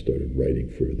Showtime that I started writing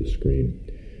for the screen.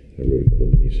 I wrote a couple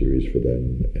of miniseries for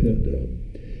them, and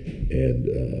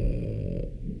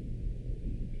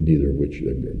neither of which,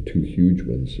 2 huge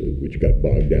ones, which got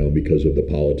bogged down because of the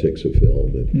politics of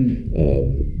film.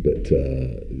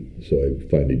 So I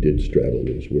finally did straddle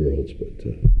those worlds.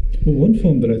 Well, one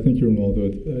film that I think you were involved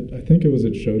with, I think it was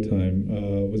at Showtime,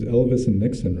 was Elvis and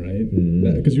Nixon, right?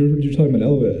 Because you're talking about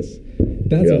Elvis.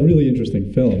 That's a really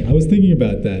interesting film. I was thinking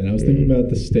about that, and I was thinking about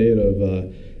the state of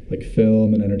like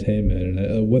film and entertainment,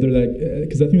 and whether that,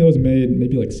 because I think that was made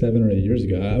maybe like 7 or 8 years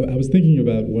ago. I was thinking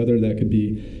about whether that could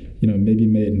be, maybe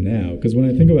made now. Because when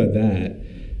I think about that,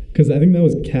 because I think that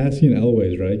was Cassian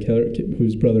Elwes, right?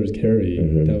 Whose brother is Kerry.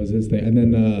 That was his thing. And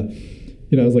then,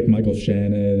 it was like Michael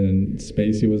Shannon and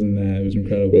Spacey was in that. It was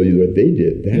incredible. Well, what they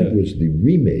did, that was the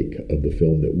remake of the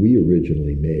film that we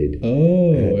originally made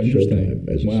at Showtime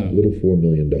as a little $4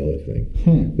 million thing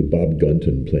with Bob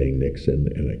Gunton playing Nixon,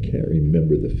 and I can't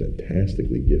remember the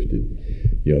fantastically gifted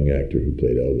young actor who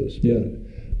played Elvis. Yeah.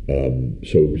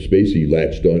 So Spacey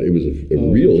latched on. It was a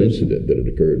real incident that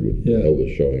had occurred with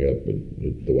Elvis showing up at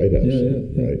the White House,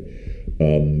 right?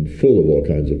 Full of all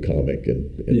kinds of comic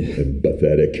and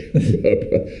pathetic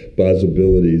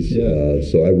possibilities.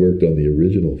 So I worked on the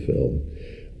original film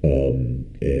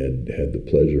and had the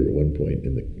pleasure at one point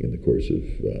in the course of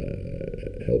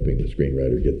helping the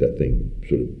screenwriter get that thing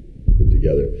sort of put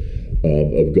together,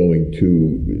 of going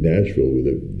to Nashville, where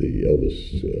the Elvis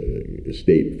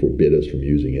estate forbid us from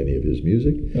using any of his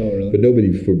music. Oh, really? But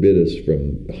nobody forbid us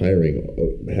from hiring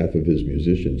half of his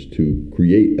musicians to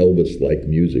create Elvis-like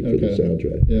music for the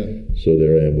soundtrack. Yeah. So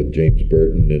there I am with James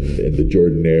Burton and the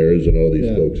Jordanaires and all these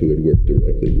folks who had worked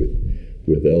directly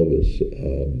with Elvis,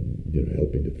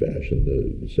 helping to fashion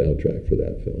the soundtrack for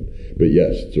that film. But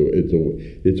yes, so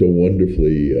it's a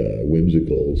wonderfully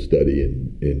whimsical study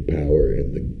in power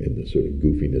and the sort of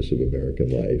goofiness of American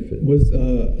life. And was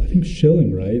I think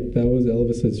Schilling, right? That was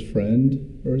Elvis's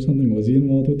friend or something. Was he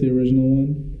involved with the original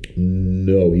one?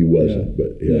 No, he wasn't.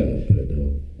 But I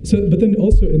know. So, but then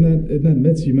also in that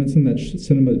midst, you mentioned that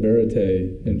cinema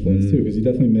verite influence too, because you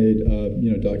definitely made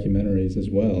documentaries as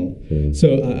well. Yeah.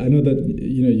 So I know that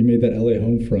you made that LA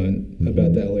Homefront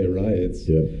about the LA riots.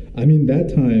 Yeah. I mean,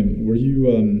 that time were you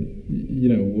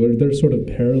were there sort of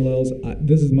parallels?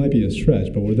 Might be a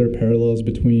stretch, but were there parallels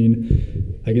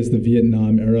between, I guess, the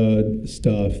Vietnam era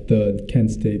stuff, the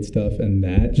Kent State stuff, and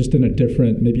that just in a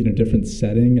different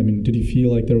setting? I mean, did you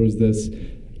feel like there was this?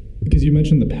 Because you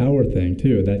mentioned the power thing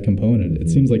too, that component. It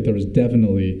seems like there was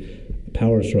definitely a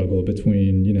power struggle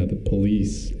between the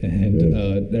police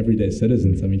and everyday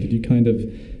citizens. I mean, did you kind of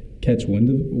catch wind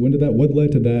of that? What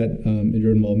led to that?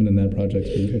 Your involvement in that project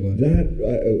specifically? That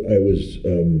I was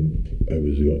in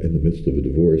the midst of a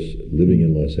divorce, living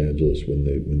in Los Angeles when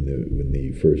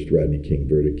the first Rodney King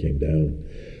verdict came down.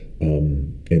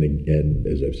 And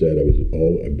as I've said,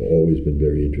 I've always been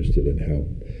very interested in how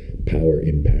power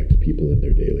impacts people in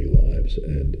their daily lives.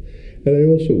 And I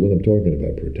also, when I'm talking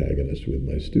about protagonists with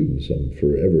my students, I'm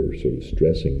forever sort of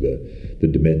stressing the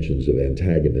dimensions of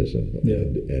antagonism. Yeah.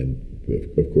 And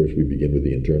of course, we begin with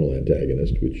the internal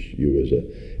antagonist, which you, as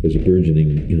a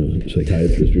burgeoning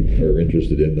psychiatrist, are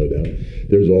interested in, no doubt.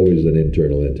 There's always an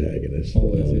internal antagonist.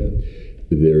 Always, yeah.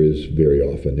 There is very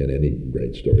often in any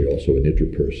great story also an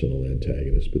interpersonal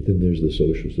antagonist, but then there's the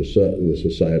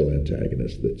societal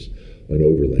antagonist that's an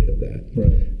overlay of that.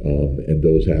 Right. And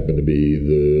those happen to be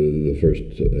the first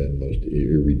and most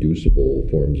irreducible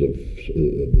forms of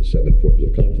the 7 forms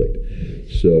of conflict.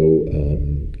 So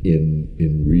in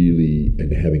really,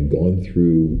 and having gone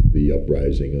through the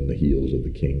uprising on the heels of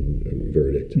the King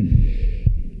verdict,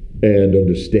 and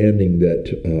understanding that,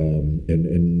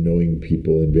 and knowing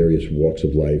people in various walks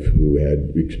of life who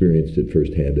had experienced it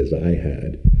firsthand as I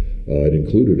had. It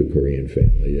included a Korean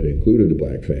family. It included a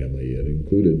black family. It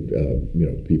included,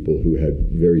 people who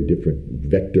had very different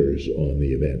vectors on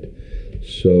the event.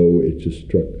 So it just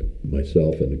struck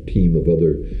myself and a team of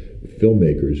other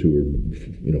filmmakers who were,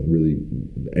 really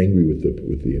angry with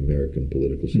the American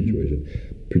political situation,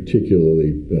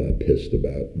 particularly pissed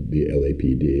about the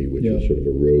LAPD, which was sort of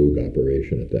a rogue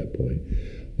operation at that point.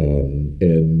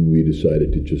 And we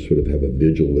decided to just sort of have a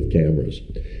vigil with cameras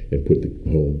and put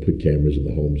cameras in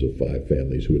the homes of 5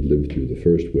 families who had lived through the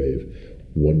first wave,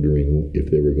 wondering if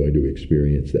they were going to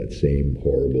experience that same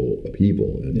horrible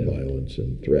upheaval and violence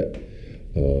and threat.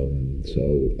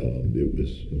 So it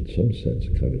was, in some sense,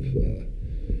 kind of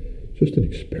just an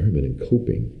experiment in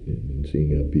coping and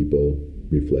seeing how people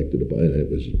reflected upon it. It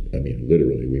was,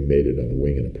 literally, we made it on a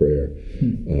wing and a prayer,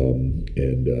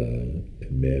 and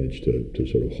managed to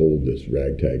sort of hold this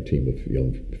ragtag team of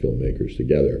young filmmakers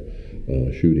together,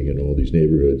 shooting in all these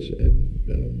neighborhoods and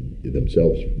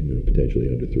themselves, potentially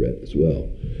under threat as well.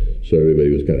 So everybody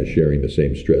was kind of sharing the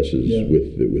same stresses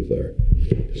with our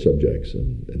subjects,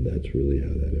 and that's really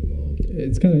how that evolved.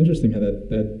 It's kind of interesting how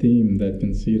that theme, that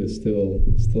conceit, is still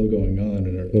going on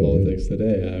in our politics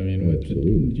today. I mean, with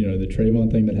the Trayvon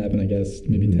thing that happened, I guess,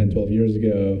 maybe 10, 12 years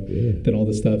ago, then all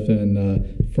the stuff in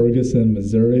Ferguson,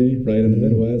 Missouri, right in the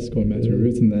Midwest, going back to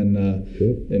roots, and then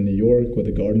in New York with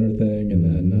the Gardner thing, and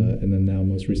then now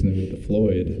most recently with the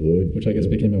Floyd, which I guess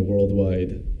became a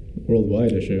worldwide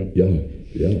issue. Yeah.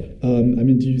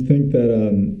 Do you think that,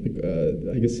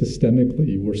 I guess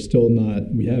systemically,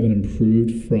 we haven't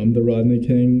improved from the Rodney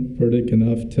King verdict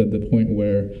enough to the point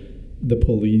where the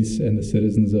police and the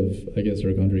citizens of, I guess,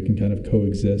 our country can kind of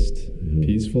coexist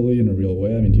peacefully in a real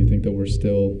way? Do you think that we're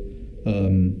still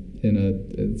in a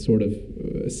sort of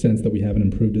sense that we haven't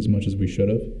improved as much as we should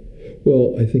have?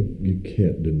 Well, I think you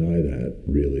can't deny that,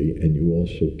 really, and you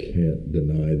also can't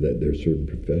deny that there are certain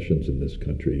professions in this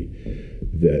country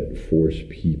that force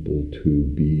people to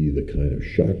be the kind of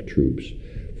shock troops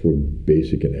for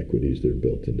basic inequities that are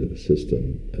built into the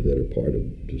system that are part of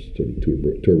just sort of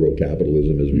turbo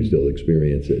capitalism as we still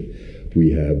experience it. We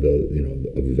have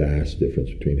a vast difference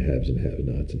between haves and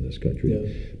have-nots in this country.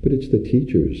 But it's the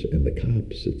teachers and the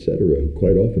cops, et cetera, who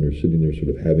quite often are sitting there sort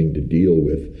of having to deal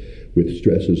with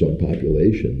stresses on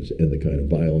populations and the kind of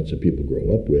violence that people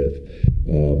grow up with,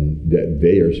 that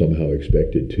they are somehow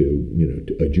expected to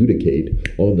adjudicate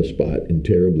on the spot in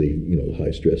terribly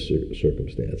high stress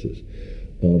circumstances.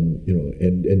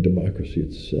 And democracy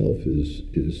itself is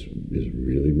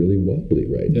really, really wobbly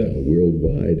right now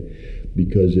worldwide,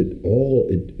 because it's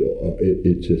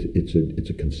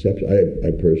a conception.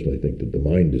 I personally think that the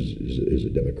mind is a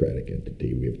democratic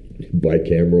entity. We have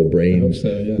bicameral brains. I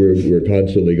hope so, We're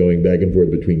constantly going back and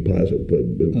forth between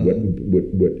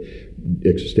what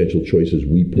existential choices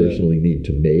we personally need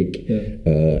to make,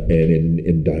 and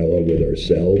in dialogue with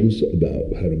ourselves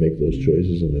about how to make those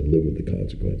choices and then live with the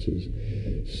consequences.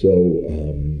 So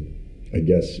I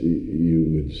guess you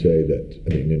would say that,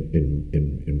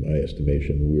 in my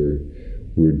estimation,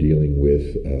 we're dealing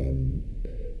with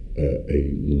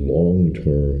a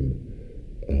long-term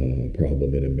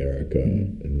problem in America.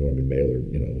 And Norman Mailer,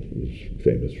 was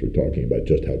famous for talking about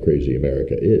just how crazy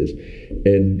America is,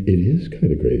 and it is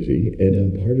kind of crazy.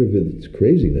 And part of its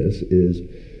craziness is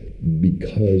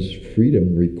because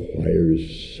freedom requires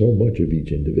so much of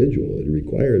each individual. It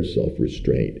requires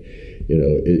self-restraint.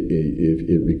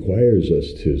 It requires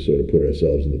us to sort of put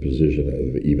ourselves in the position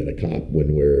of even a cop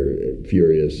when we're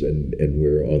furious and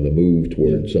we're on the move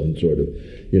towards some sort of,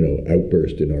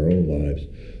 outburst in our own lives.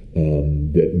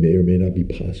 That may or may not be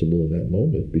possible in that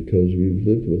moment because we've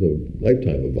lived with a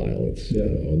lifetime of violence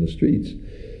on the streets.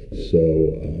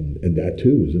 So, and that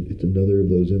too it's another of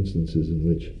those instances in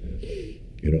which,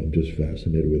 I'm just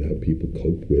fascinated with how people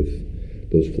cope with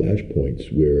those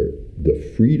flashpoints where the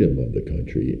freedom of the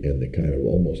country and the kind of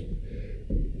almost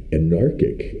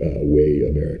anarchic way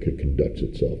America conducts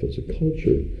itself as a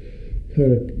culture,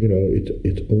 kind of,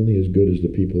 it's only as good as the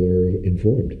people are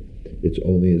informed. It's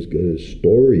only as good as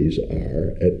stories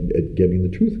are at getting the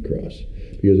truth across,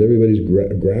 because everybody's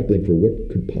grappling for what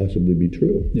could possibly be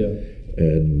true. Yeah.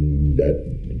 And that,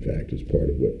 in fact, is part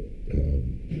of what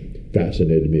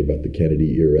fascinated me about the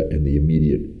Kennedy era and the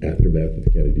immediate aftermath of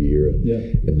the Kennedy era,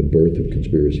 and the birth of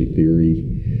conspiracy theory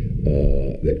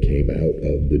that came out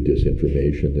of the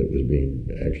disinformation that was being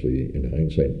actually, in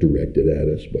hindsight, directed at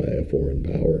us by a foreign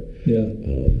power. Yeah.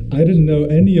 I didn't know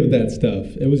any of that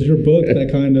stuff. It was your book that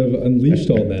kind of unleashed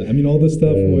all that. I mean, all this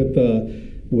stuff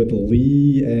with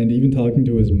Lee, and even talking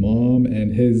to his mom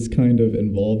and his kind of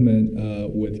involvement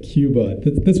with Cuba.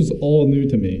 This was all new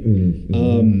to me.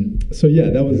 Mm-hmm. So yeah,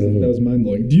 that was mind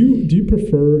blowing. Do you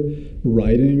prefer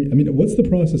writing? I mean, what's the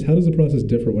process? How does the process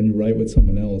differ when you write with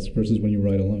someone else versus when you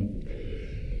write alone?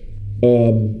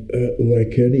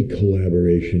 Like any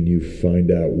collaboration, you find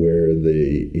out where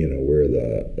the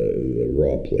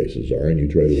raw places are, and you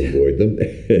try to avoid them,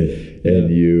 and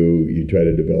you try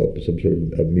to develop some sort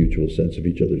of a mutual sense of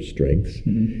each other's strengths,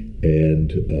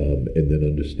 and then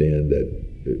understand that,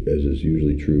 as is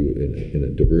usually true in a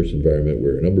diverse environment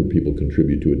where a number of people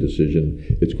contribute to a decision,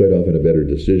 it's quite often a better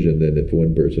decision than if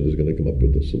one person is going to come up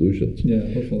with the solutions. Yeah,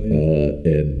 hopefully.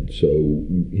 And so,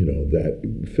 that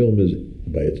film is,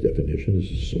 by its definition,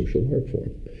 is a social art form.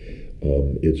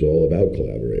 It's all about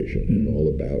collaboration and all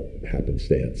about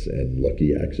happenstance and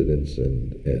lucky accidents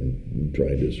and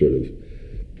trying to sort of,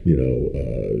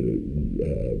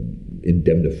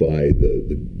 indemnify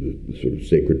the sort of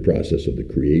sacred process of the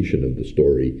creation of the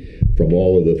story from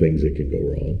all of the things that can go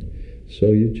wrong. So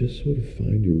you just sort of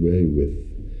find your way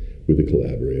with a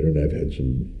collaborator, and I've had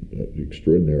some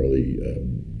extraordinarily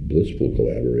blissful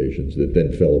collaborations that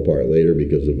then fell apart later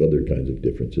because of other kinds of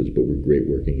differences, but were great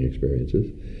working experiences.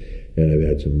 And I've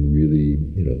had some really,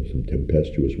 some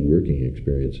tempestuous working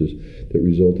experiences that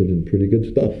resulted in pretty good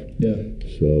stuff. Yeah.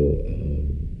 So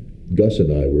Gus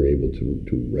and I were able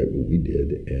to write what we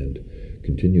did and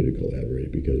continue to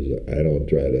collaborate, because I don't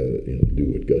try to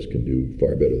do what Gus can do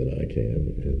far better than I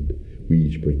can, and we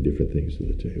each bring different things to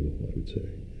the table, I would say.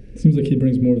 It seems like he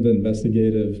brings more of the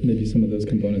investigative, maybe some of those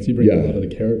components. He brings a lot of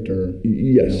the character.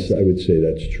 Yes, I would say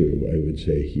that's true. I would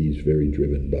say he's very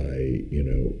driven by,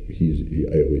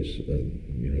 I always,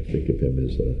 think of him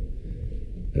as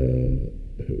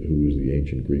who was the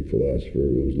ancient Greek philosopher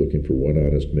who was looking for one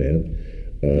honest man.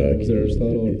 Was it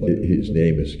Aristotle? Or Plato? His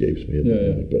name escapes me at the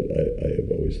moment, but I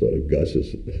have always thought of Gus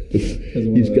as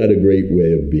he's got a great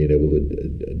way of being able to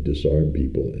disarm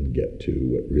people and get to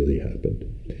what really happened.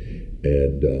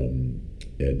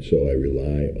 And so I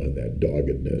rely on that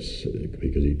doggedness,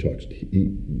 because he talks,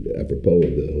 apropos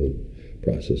of the whole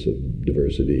process of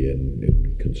diversity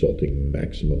and consulting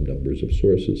maximum numbers of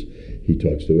sources, he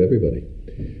talks to everybody.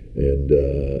 And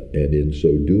in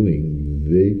so doing,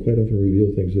 they quite often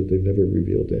reveal things that they've never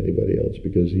revealed to anybody else,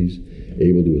 because he's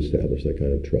able to establish that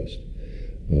kind of trust.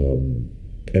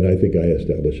 And I think I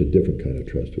establish a different kind of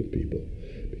trust with people,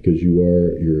 because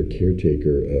you're a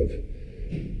caretaker of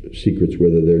secrets,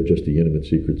 whether they're just the intimate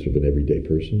secrets of an everyday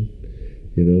person,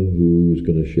 who's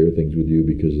going to share things with you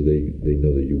because they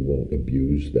know that you won't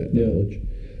abuse that knowledge,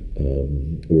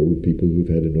 or with people who've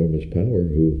had enormous power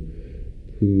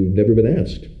who've never been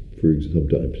asked for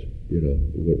sometimes,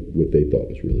 what they thought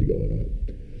was really going on.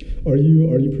 Are you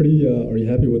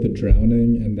happy with the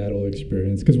drowning and that whole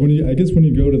experience? Because when you go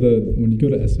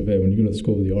to S of A, when you go to the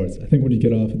School of the Arts, I think when you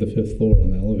get off at the 5th floor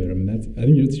on the elevator, I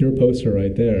think it's your poster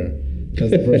right there.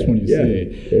 That's the first one you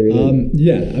see.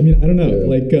 I mean, I don't know,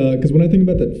 because when I think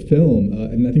about that film,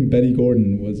 and I think Betty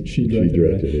Gordon she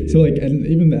directed it. So and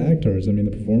even the actors, I mean,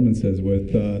 the performances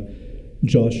with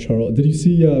Josh Charles. Did you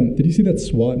see that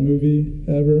SWAT movie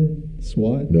ever?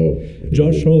 SWAT? No.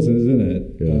 Josh Charles is in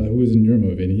it, who was in your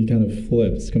movie, and he kind of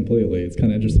flips completely. It's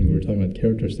kind of interesting. We were talking about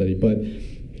character study, but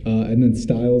and then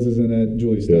Stiles is in it,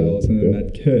 Julie Stiles, and then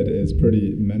that kid is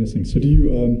pretty menacing. So do you,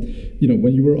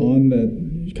 when you were on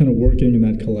that, kind of working in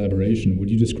that collaboration, would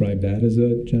you describe that as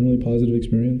a generally positive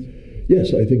experience?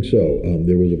 Yes, I think so.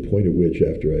 There was a point at which,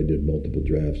 after I did multiple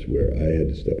drafts, where I had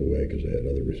to step away because I had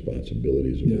other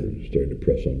responsibilities that were starting to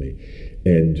press on me,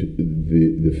 and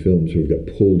the film sort of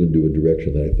got pulled into a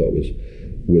direction that I thought was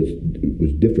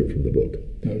different from the book.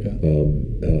 Okay.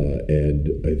 And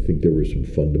I think there were some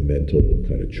fundamental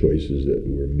kind of choices that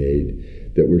were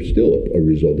made that were still a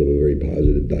result of a very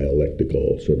positive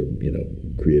dialectical sort of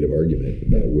creative argument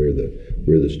about where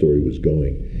the story was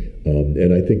going.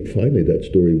 And I think finally that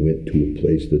story went to a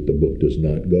place that the book does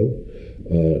not go.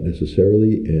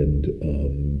 necessarily, and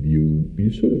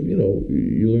you sort of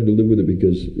you learn to live with it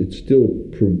because it still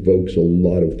provokes a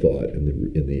lot of thought in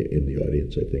the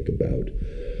audience. I think about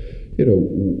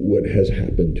what has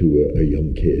happened to a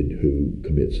young kid who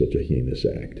commits such a heinous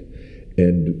act,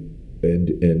 and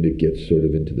it gets sort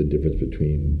of into the difference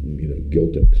between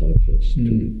guilt and conscience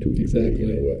to a exactly.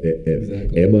 degree.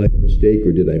 Exactly. Am I a mistake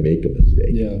or did I make a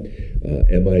mistake? Yeah.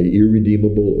 Am I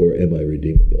irredeemable or am I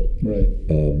redeemable? Right.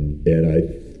 And I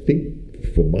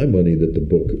think, for my money, that the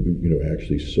book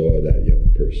actually saw that young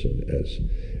person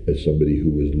as somebody who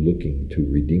was looking to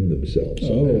redeem themselves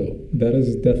somehow. Oh, that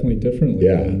is definitely differently.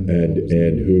 Yeah,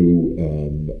 and who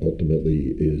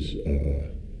ultimately is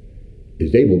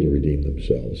able to redeem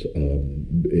themselves and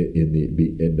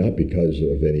not because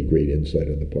of any great insight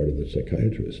on the part of the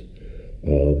psychiatrist,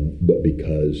 but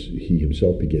because he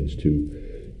himself begins to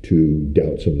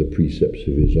doubt some of the precepts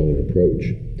of his own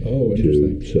approach. Oh,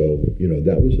 interesting. So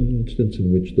that was an instance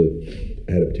in which the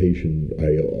adaptation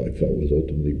I felt was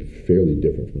ultimately fairly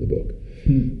different from the book.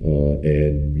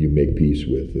 And you make peace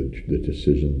with the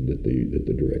decision that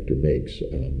the director makes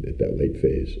at that late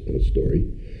phase of a story.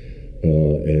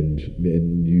 And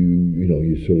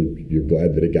you're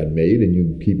glad that it got made, and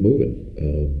you keep moving.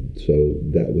 So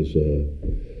that was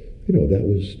that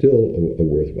was still a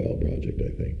worthwhile project,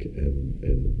 I think,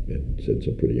 and said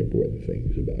some pretty important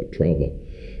things about trauma,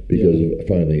 because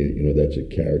finally, that's a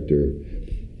character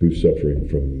who's suffering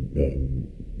from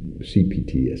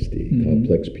CPTSD,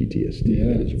 complex PTSD.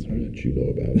 Yeah, that is that's right. what you know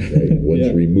about, right? Once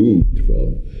removed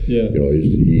from,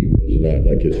 he was not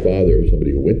like his father,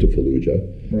 somebody who went to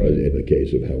Fallujah. Right. In the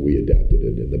case of how we adapted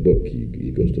it in the book,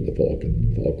 he goes to the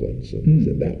Falklands and is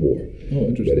in that war. Oh,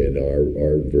 interesting. But in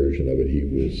our version of it, he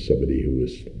was somebody who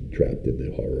was trapped in the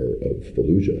horror of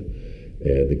Fallujah,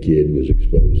 and the kid was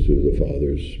exposed to the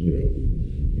father's,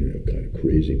 kind of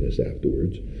craziness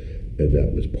afterwards. And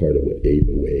that was part of what ate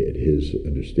away at his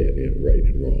understanding of right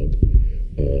and wrong,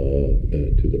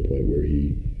 to the point where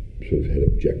he sort of had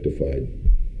objectified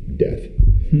death,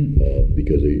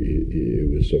 because it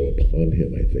was so upon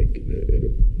him, I think,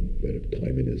 at a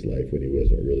time in his life when he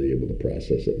wasn't really able to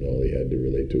process it, and all he had to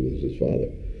relate to was his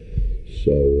father.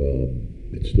 So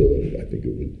it still, I think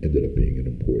ended up being an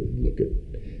important look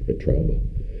at trauma,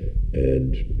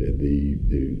 and the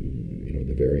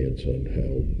variance on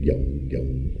how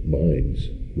young minds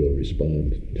will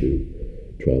respond to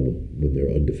trauma when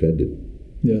they're undefended,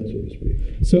 so to speak.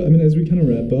 So, as we kind of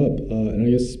wrap up, and I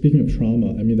guess speaking of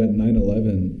trauma, that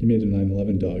 9/11, you made a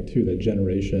 9/11 doc too, that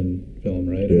Generation film,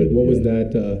 right? What was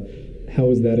that? How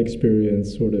was that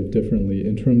experience sort of differently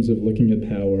in terms of looking at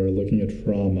power, looking at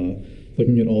trauma,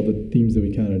 looking at all the themes that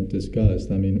we kind of discussed?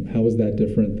 How was that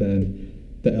different than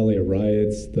the LA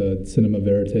riots, the cinema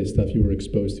verite stuff you were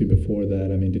exposed to before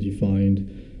that? Did you find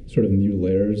sort of new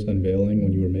layers unveiling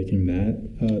when you were making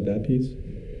that piece?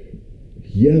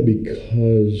 Yeah,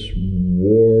 because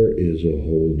war is a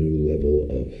whole new level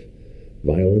of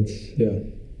violence,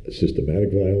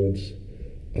 systematic violence.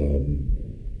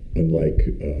 Unlike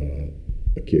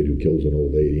a kid who kills an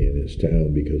old lady in his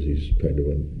town because he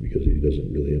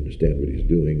doesn't really understand what he's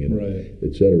doing, and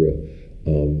etc.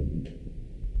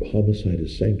 Homicide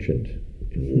is sanctioned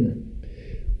in war.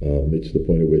 It's the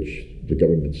point at which the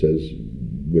government says,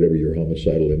 whatever your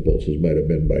homicidal impulses might have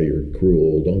been by your cruel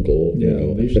old uncle,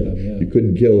 you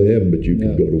couldn't kill him, but you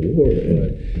could go to war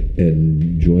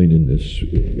and join in this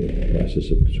process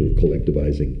of sort of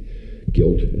collectivizing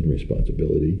guilt and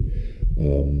responsibility.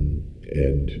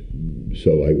 And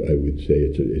so I would say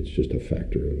it's just a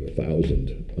factor of 1,000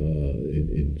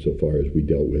 in so far as we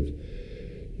dealt with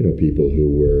people who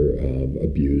were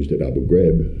abused at Abu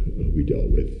Ghraib. We dealt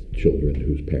with children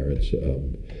whose parents, a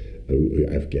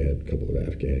couple of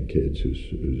Afghan kids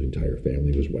whose entire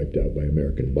family was wiped out by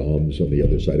American bombs on the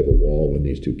other side of a wall when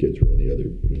these two kids were in the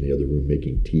other room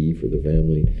making tea for the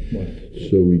family. Wow.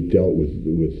 So we dealt with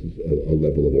a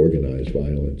level of organized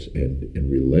violence and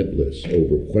relentless,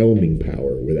 overwhelming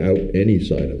power without any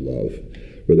sign of love,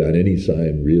 without any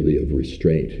sign really of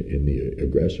restraint in the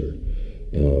aggressor.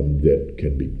 That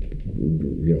can be,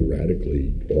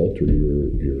 radically alter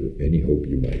your any hope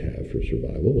you might have for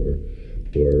survival, or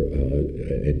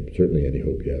and certainly any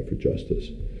hope you have for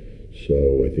justice.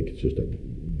 So I think it's just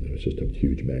a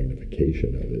huge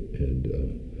magnification of it. And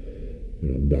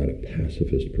I'm not a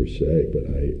pacifist per se, but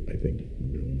I think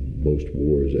most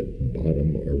wars at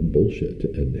bottom are bullshit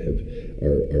and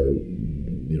are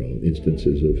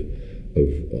instances of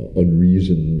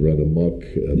unreason run amok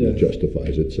that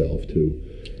justifies itself to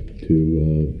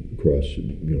cross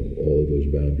all of those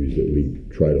boundaries that we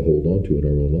try to hold on to in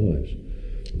our own lives.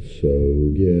 So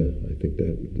yeah, I think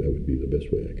that would be the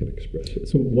best way I can express it.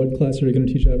 So what class are you going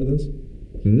to teach out of this?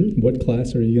 What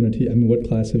class are you going to teach? I mean, what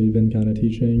class have you been kind of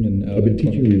teaching? And I've been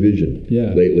teaching revision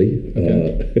lately,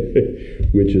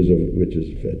 which is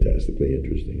fantastically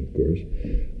interesting, of course.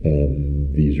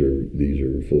 These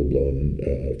are full blown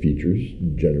features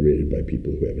generated by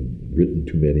people who haven't written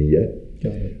too many yet.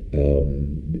 Got it.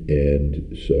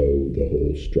 And so the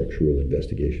whole structural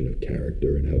investigation of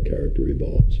character and how character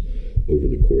evolves over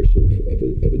the course of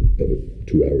a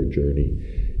 2-hour journey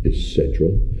is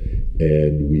central.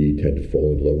 And we tend to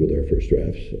fall in love with our first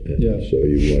drafts. And so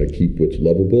you want to keep what's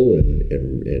lovable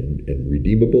and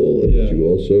redeemable, but you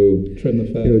also trim the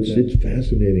fat. It's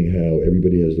fascinating how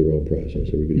everybody has their own process.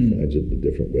 Everybody finds it in a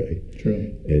different way. True.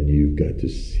 And you've got to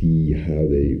see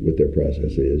what their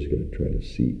process is. You're going to try to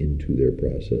see into their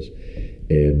process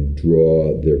and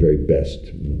draw their very best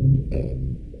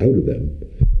out of them.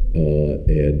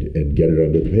 And get it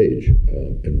onto the page,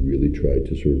 and really try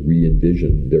to sort of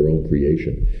re-envision their own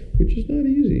creation, which is not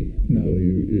easy. No.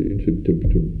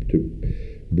 To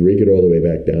break it all the way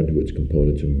back down to its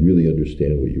components and really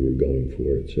understand what you were going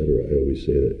for, etc. I always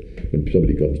say that when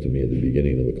somebody comes to me at the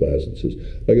beginning of a class and says,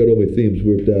 "I got all my themes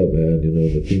worked out, man.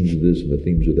 The themes of this and the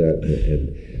themes of that,"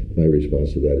 and my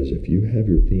response to that is, if you have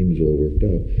your themes all worked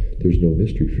out, there's no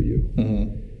mystery for you.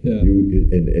 Yeah.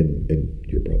 And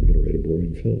you're probably going to write a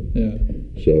boring film. Yeah.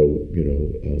 So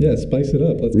spice it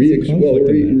up. Let's get some conflict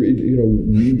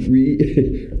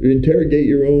interrogate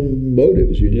your own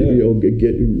motives.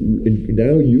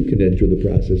 Now you can enter the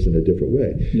process in a different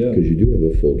way because you do have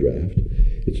a full draft.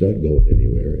 It's not going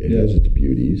anywhere. It has its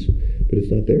beauties, but it's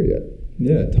not there yet.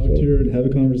 Yeah, have a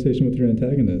conversation with your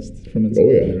antagonist from inside.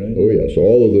 Right? Oh yeah. So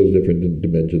all of those different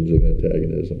dimensions of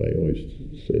antagonism. I always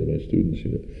say to my students,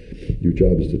 your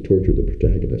job is to torture the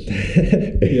protagonist.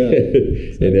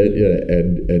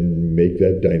 and make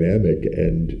that dynamic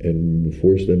and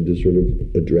force them to sort of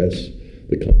address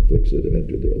the conflicts that have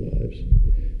entered their lives,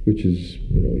 which is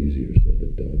easier said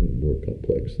than done and more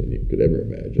complex than you could ever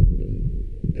imagine,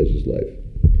 as is life.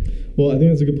 Well, I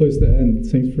think that's a good place to end.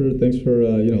 Thanks for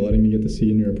letting me get to see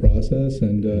in your process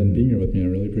and being here with me. I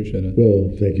really appreciate it.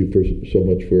 Well, thank you so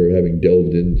much for having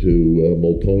delved into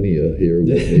Moultonia here with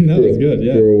me it's good.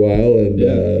 For a while, and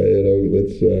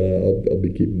I'll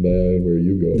be keeping my eye on where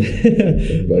you go,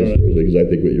 and vice versa, because I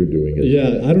think what you're doing is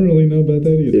I don't really know about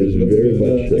that either. Is very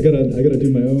much. I gotta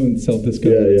do my own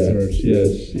self-discovery research.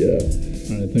 Yes.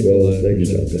 All right. Thanks a lot. Thank you,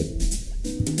 Jonathan.